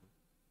Urinal.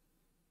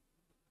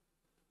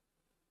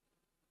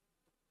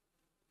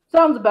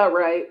 Sounds about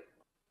right.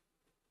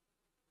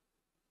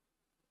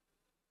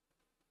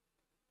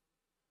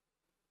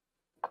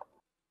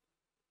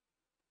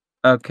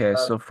 Okay,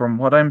 so from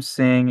what I'm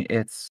seeing,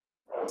 it's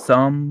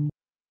some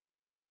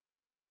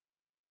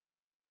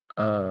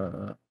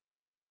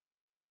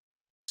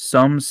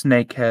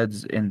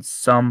snakeheads in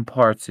some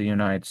parts of the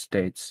United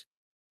States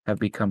have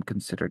become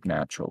considered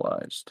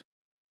naturalized.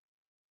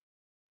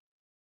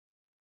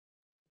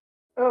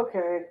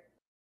 Okay.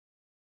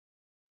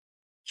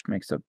 Which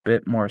makes a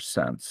bit more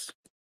sense.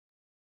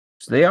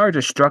 So they are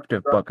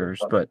destructive buggers,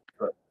 but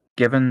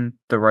given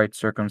the right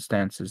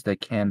circumstances, they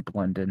can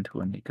blend into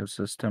an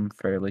ecosystem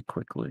fairly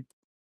quickly.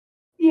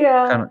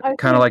 Yeah,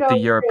 Kind of like the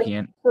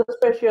European.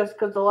 Suspicious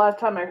because the last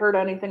time I heard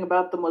anything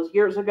about them was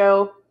years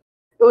ago.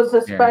 It was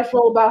a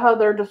special about how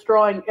they're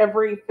destroying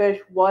every fish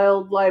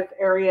wildlife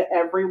area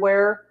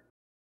everywhere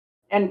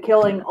and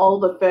killing all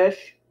the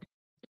fish.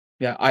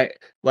 Yeah,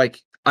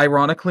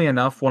 ironically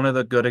enough, one of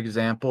the good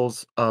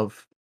examples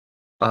of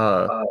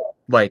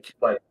like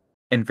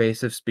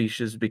invasive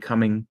species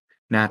becoming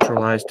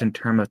naturalized in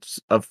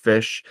terms of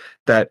fish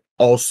that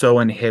also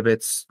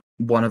inhibits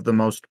one of the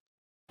most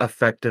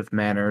effective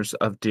manners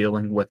of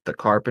dealing with the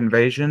carp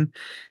invasion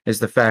is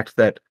the fact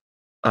that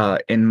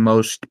in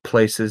most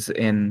places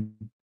in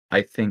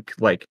I think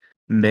like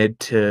mid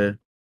to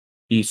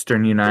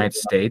eastern United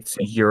States,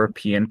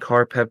 European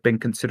carp have been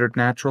considered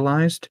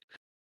naturalized,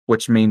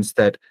 which means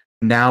that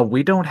now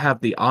we don't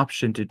have the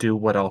option to do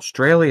what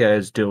Australia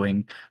is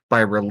doing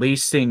by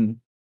releasing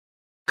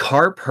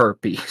carp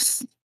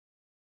herpes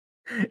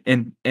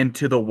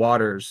into the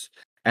waters,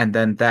 and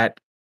then that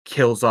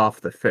kills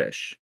off the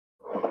fish.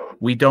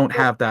 We don't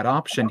have that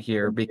option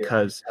here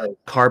because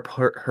carp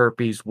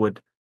herpes would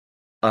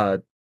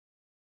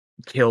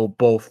kill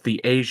both the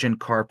Asian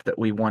carp that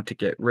we want to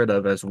get rid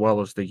of as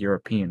well as the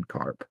European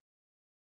carp.